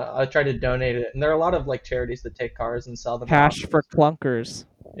Alabama, I tried to donate it, and there are a lot of like charities that take cars and sell them. at Cash auctions. for clunkers.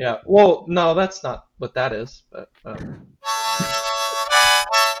 Yeah. Well, no, that's not what that is. But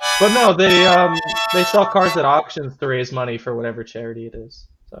no, they sell cars at auctions to raise money for whatever charity it is.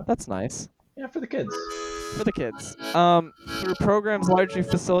 So That's nice. yeah, for the kids. For the kids. Through programs largely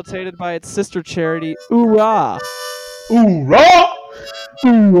facilitated by its sister charity, Oorah! Hoorah!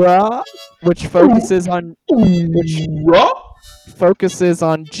 Oorah! Which focuses on Hoorah!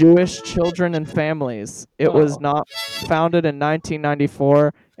 Jewish children and families. It was not founded in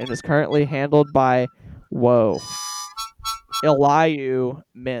 1994 and is currently handled by Eliu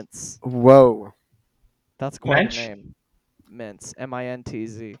Mintz. Whoa. That's quite Mensch? a name. Mintz.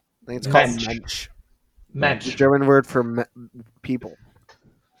 M-I-N-T-Z. I think it's called Mensch. mensch. The Mensch. German word for people.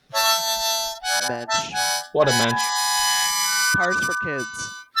 Mensch. What a mensch. Cars for Kids.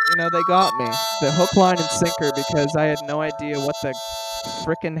 You know, they got me. The hook, line, and sinker because I had no idea what the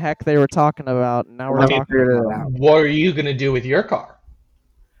frickin' heck they were talking about. And now we're Let me talking figure about it out. What are you gonna do with your car?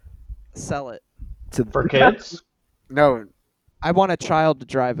 sell it. For kids? No, I want a child to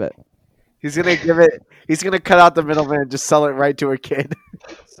drive it. he's gonna give it. He's gonna cut out the middleman and just sell it right to a kid.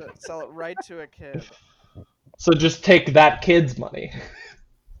 So, sell it right to a kid. So just take that kid's money.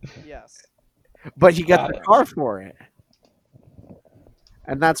 Yes. But he gets Got the it. car for it,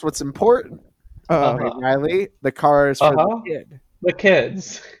 and that's what's important. Uh, Right, Riley, the car is for Uh-huh. the kid. The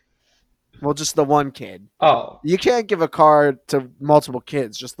kids. Well, just the one kid. Oh. You can't give a car to multiple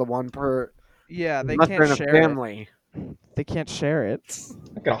kids, just the one per. yeah, they unless they're can't in a share it. family. They can't share it.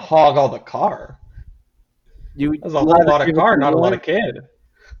 I'm not gonna hog all the car. You That's a whole lot of car, not a lot of kid.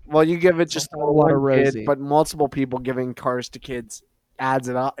 Well, you give it It's a just whole lot of one kid, Rosie. but multiple people giving cars to kids adds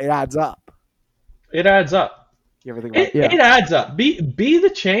it up. It adds up. It adds up. You ever think about It adds up. Be the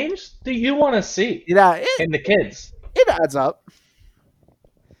change that you want to see it? in the kids. It adds up.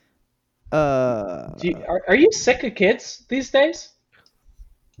 Are you sick of kids these days?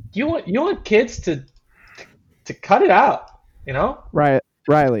 You want kids to cut it out, you know? Right,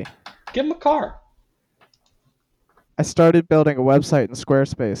 Riley. Give them a car. I started building a website in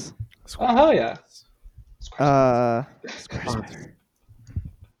Squarespace. Oh hell yeah. Squarespace.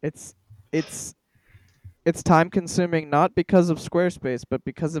 It's time consuming not because of Squarespace, but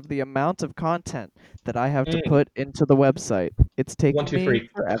because of the amount of content that I have to put into the website. It's taking 1, 2, me 3.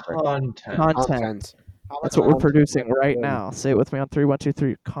 forever. Content. Content. That's what we're producing right now. Say it with me on 3, 1, 2,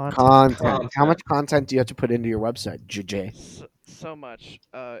 3. Content. How much content do you have to put into your website, JJ? So much.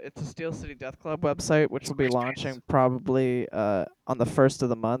 It's a Steel City Death Club website, which will be launching probably on the 1st of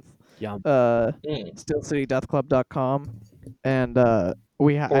the month. Yum. SteelCityDeathClub.com, and I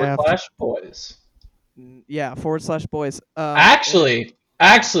have /boys. /boys.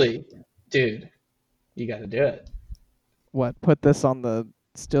 Actually, dude, you got to do it. What? Put this on the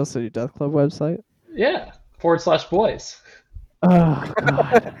Steel City Death Club website? Yeah, /boys. Oh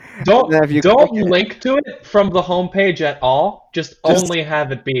God! Don't link to it from the homepage at all. Just only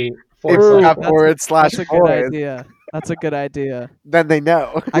have it be If you /boys. have That's a good /boys, idea. That's a good idea. then they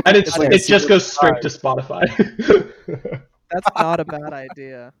know. I And can, it just goes straight to Spotify. that's not a bad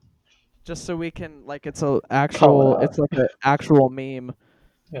idea. Just so we can it's a Call actual it out. it's like an actual meme.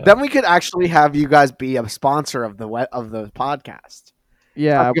 Yeah. Then we could actually have you guys be a sponsor of the podcast.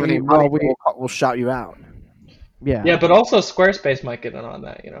 Yeah, Not give any money, but we'll shout you out. yeah. Yeah, but also Squarespace might get in on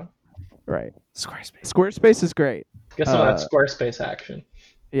that, Right. Squarespace. Squarespace is great. Get some of that Squarespace action.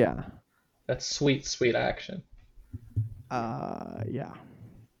 Yeah. That's sweet, sweet action. Yeah.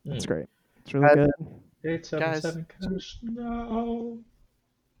 That's Mm. great. It's really good. 877 cash. No.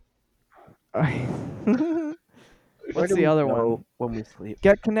 What's the other one? When we sleep?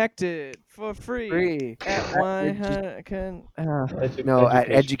 Get connected for free. Free. At No, at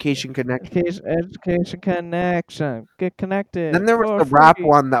Education Connect. Education Connection. Get connected. Then there was for the rap free.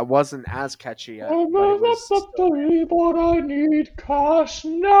 one that wasn't as catchy yet. But it was But I need cash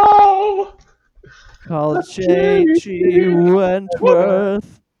now. Called J.G.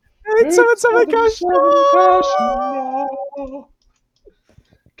 Wentworth. 877 cash. now.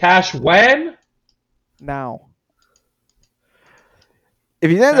 Cash when? Now. If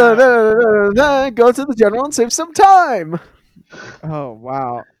you go to the general and save some time. Oh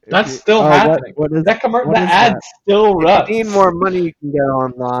wow. That's still happening. What is That what the is ad that? still If runs. you need more money, you can get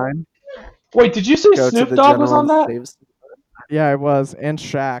online. Wait, did you say Go to Snoop the Dogg was on general that? and save some Yeah, I was. And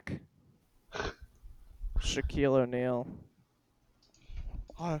Shaq. Shaquille O'Neal.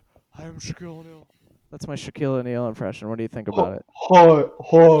 Hi, I'm Shaquille O'Neal. That's my Shaquille O'Neal impression. What do you think about it? Hi.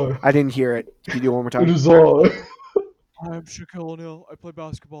 I didn't hear it. Can you do it one more time? is I. I'm Shaquille O'Neal. I play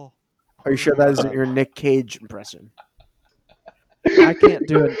basketball. Are you sure that isn't your Nick Cage impression? I can't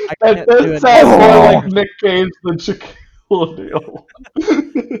do it. I That can't do it. sounds more like Nick Cage than Shaquille O'Neal.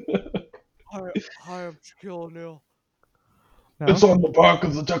 Hi, I'm Shaquille O'Neal. It's on the back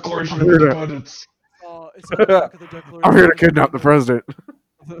of the Declaration of I'm here to- Independence. It's on the back of the Declaration. I'm here to kidnap the president.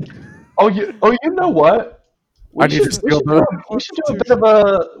 Oh, you know what? I need to steal the.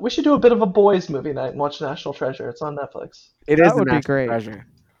 We should do a bit of a boys movie night and watch National Treasure. It's on Netflix. It That is a would be national great. treasure.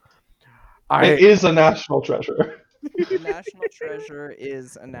 It is a national treasure. The national treasure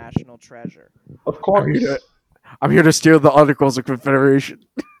is a national treasure. Of course. I'm here to steal the Articles of Confederation.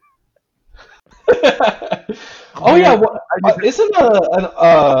 Oh yeah, isn't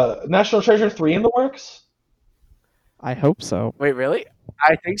a National Treasure 3 in the works? I hope so. Wait, really?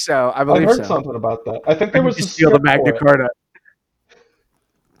 I think so. I I believe heard so. something about that. I think there was to a steal the script for Magna it. Carta.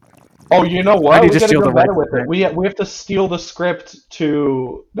 Oh, you know I what? need We to gotta steal go the better right with to it. We have to steal the script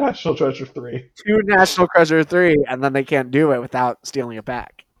to National Treasure 3. To National Treasure 3, and then they can't do it without stealing it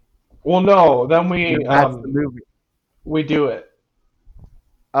back. Well, no, then we That's the movie. we do it.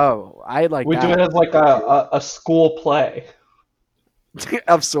 Oh, I like We that. do it as like a school play.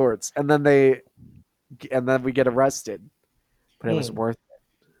 Of sorts, and then we get arrested. But it was worth it.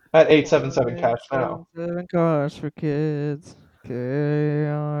 At 877 cash now. 7 cars for kids.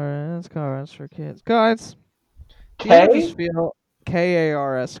 KARS cars for kids. Guys, do you ever just feel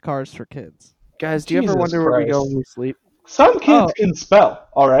KARS cars for kids? Guys, do you ever Jesus wonder where we go Christ. when we sleep? Some kids can spell,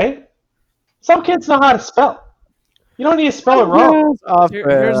 alright? Some kids know how to spell. You don't need to spell it wrong.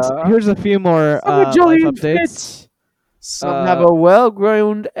 Here's a few more life updates. Some have a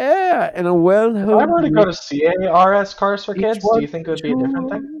well-grown air and a well-honed. If I were to go to CARS Cars for Kids, do you think it would be a different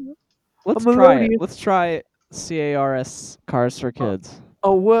thing? Let's try it. Let's try CARS Cars for Kids.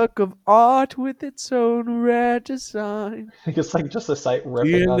 A work of art with its own rare design. It's like just a site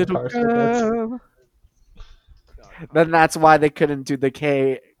ripping on Cars for Kids. Then that's why they couldn't do the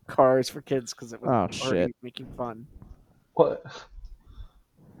K Cars for Kids, because it was already making fun. What?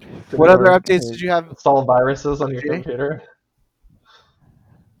 What other updates did you have? Install viruses on your computer.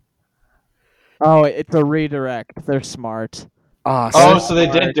 Oh, it's a redirect. They're smart. Oh, so they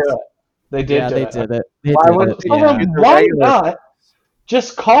did do it. They did do it. They did it. Why not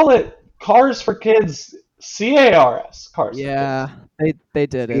just call it Cars for Kids CARS Cars for Kids? They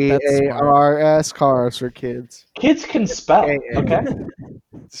did it. That's smart. CARS Cars for Kids. Kids can spell, okay?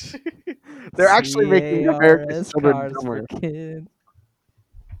 They're actually making America's children dumber.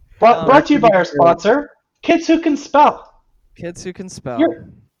 Brought to you by our sponsor, Kids Who Can Spell. Kids Who Can Spell.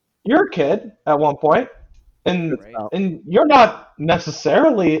 You're a kid at one point, and you're not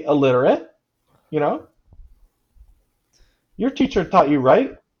necessarily illiterate, you know? Your teacher taught you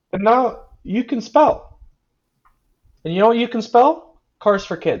right, and now you can spell. And you know what you can spell? Cars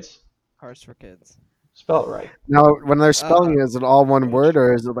for Kids. Cars for Kids. Spell it right. Now, when they're spelling it, is it all one word,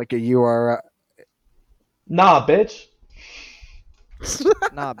 or is it like a URL? Nah, bitch.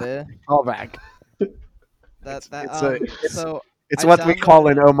 Nah, bitch. All back. So It's I what we call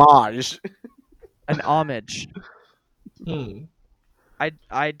an downloaded homage. an homage. Hmm.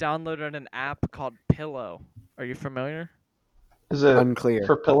 I downloaded an app called Pillow. Are you familiar? Is it Unclear.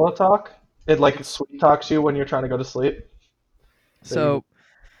 for pillow talk? It like It's sweet talks you when you're trying to go to sleep, so you so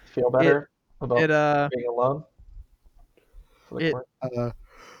feel it better about it being alone. For the it client.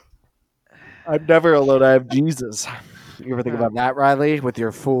 I'm never alone. I have Jesus. You ever think uh, about that, Riley, with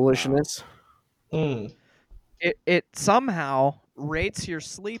your foolishness? Mm. it somehow rates your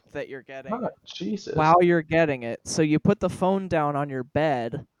sleep that you're getting Oh, Jesus. while you're getting it. So you put the phone down on your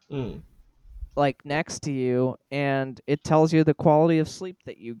bed, Mm. like next to you, and it tells you the quality of sleep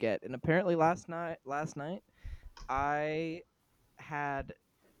that you get. And apparently last night I had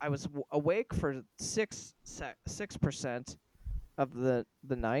I was awake for 6% of the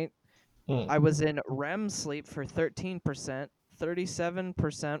night. Mm. I was in REM sleep for 13%.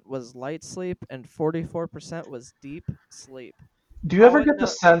 37% was light sleep, and 44% was deep sleep. Do you How ever it get the know?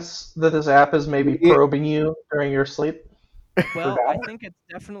 sense that this app is maybe We- probing you during your sleep? Well, For I data? think it's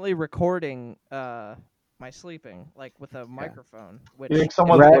definitely recording my sleeping, like with a microphone. You Which think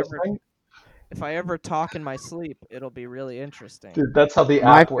someone's listening? if I ever talk in my sleep, it'll be really interesting. Dude, that's how the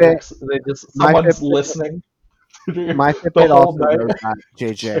My app works. They just my someone's Fitbit, listening my the Fitbit whole also night. knows that, Check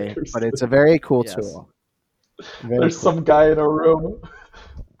JJ, your but it's sleep. a very cool Yes. tool. Very There's cool. some guy in a room.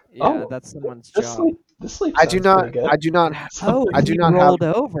 Yeah, Oh, that's someone's this job. sleep this sleep I do sounds not. pretty good. I do not. Oh, I do he not have. rolled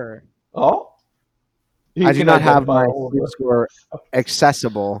over. Oh, I you do can not have identify my all of sleep the score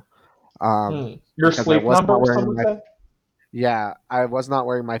accessible. Your Because I sleep was not number, wearing someone my. said? Yeah, I was not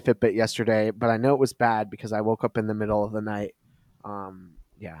wearing my Fitbit yesterday, but I know it was bad because I woke up in the middle of the night.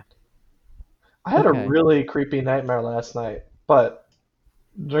 Yeah. I had a Okay. really creepy nightmare last night, but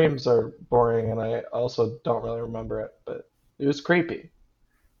dreams are boring and I also don't really remember it, but it was creepy.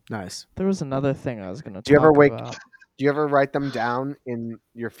 Nice. There was another thing I was going to Do you ever talk wake? about. Do you ever write them down in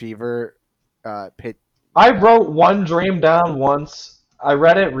your fever pit? I wrote one dream down once. I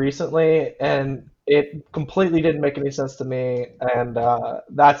read it recently and it completely didn't make any sense to me, and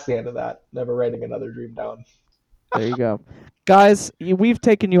that's the end of that. Never writing another dream down. There you go. Guys, we've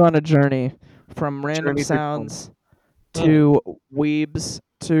taken you on a journey from random Journey through time. sounds to weebs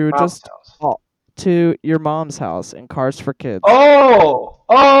to Mom's just house. to your mom's house and Cars for Kids. Oh!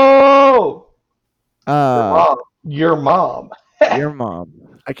 Oh! Your Uh, mom. Your mom. your mom.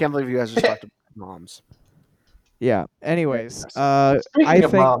 I can't believe you guys just talked about moms. Yeah. Anyways, Speaking I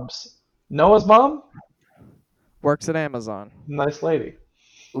of think moms, Noah's mom? works at Amazon. Nice lady.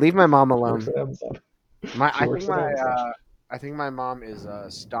 Leave my mom She alone. works at Amazon. My, She works at Amazon. I think my mom is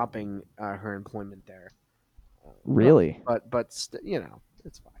stopping her employment there. Really? But it's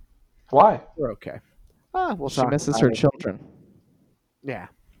fine. Why? We're okay. We'll She talk misses about her it. children. Yeah,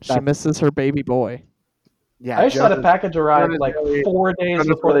 She that's- misses her baby boy. yeah. I just had a package arrive is like really- 4 days Joan is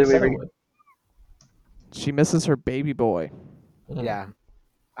before really they said it leaving. would. She misses her baby boy. Mhm. Yeah,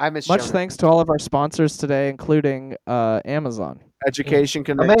 I miss Much Jonas. thanks to all of our sponsors today, including Amazon, Education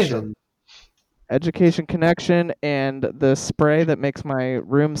connection. Amazing. Education Connection, and the spray that makes my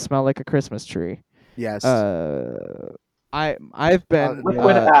room smell like a Christmas tree. Yes. I've been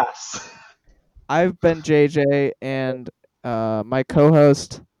Liquid ass. I've been JJ, and my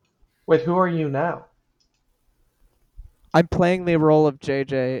co-host. Wait, who are you now? I'm playing the role of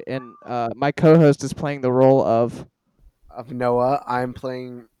JJ, and my co-host is playing the role of Noah. I'm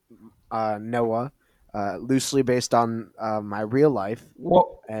playing Noah, loosely based on my real life.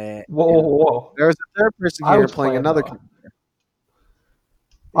 Whoa, Uh, whoa, whoa. There's a third person I here was playing playing another.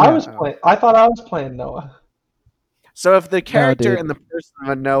 Noah. I thought I was playing Noah. So if the character dude. and the person of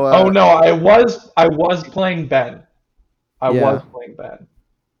a Noah. Oh no, I was playing Ben. I was playing Ben.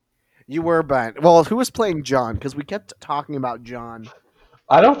 You were Ben. Well, who was playing John? Because we kept talking about John.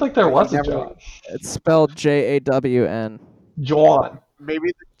 I don't think there But he was a never- John. It's spelled JAWN. John. Maybe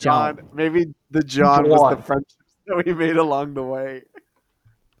the John. Maybe the John was the John. friendships that we made along the way.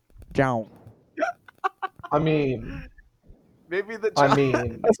 John. I mean, Maybe the John. I mean,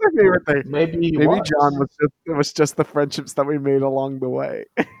 That's my favorite thing. maybe he Maybe was. John was just the friendships that we made along the way.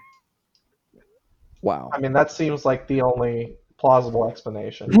 Wow. I mean, that seems like the only plausible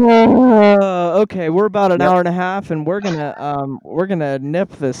explanation. Okay, we're about an Yep. hour and a half, and we're gonna nip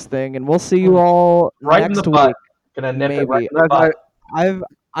this thing, and we'll see you all Right in next the butt. week. Gonna nip it right Maybe. in the butt. I'm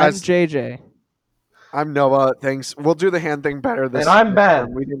Guys- JJ. I'm Noah. Thanks. We'll do the hand thing better this And I'm Ben.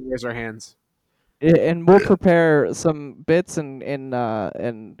 time. We didn't raise our hands. And we'll prepare some bits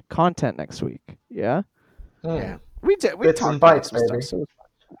and content next week. Yeah, Yeah, we did. We Bits talked and about bites, some baby. stuff,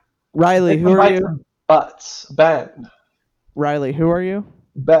 so- Riley, Bits who and are bites you? and butts. Ben. Riley, who are you?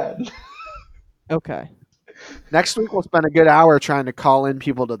 Ben. Okay. Next week we'll spend a good hour trying to call in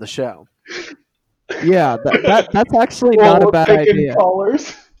people to the show. Yeah, that's actually not a we're bad picking idea.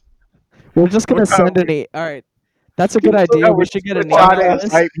 callers. We're just gonna send an All right, that's a good idea. Yeah, we should get we're an trying email to list.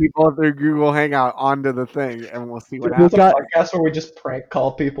 invite people through Google Hangout onto the thing, and we'll see what It's happens. a podcast where we just prank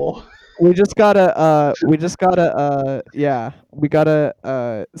call people. We just gotta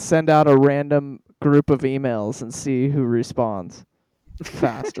send out a random group of emails and see who responds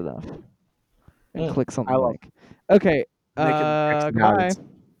fast enough and Mm. click I something love like. Okay. making Goodbye.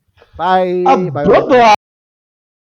 Bye. Bye. Bye. Bye-bye.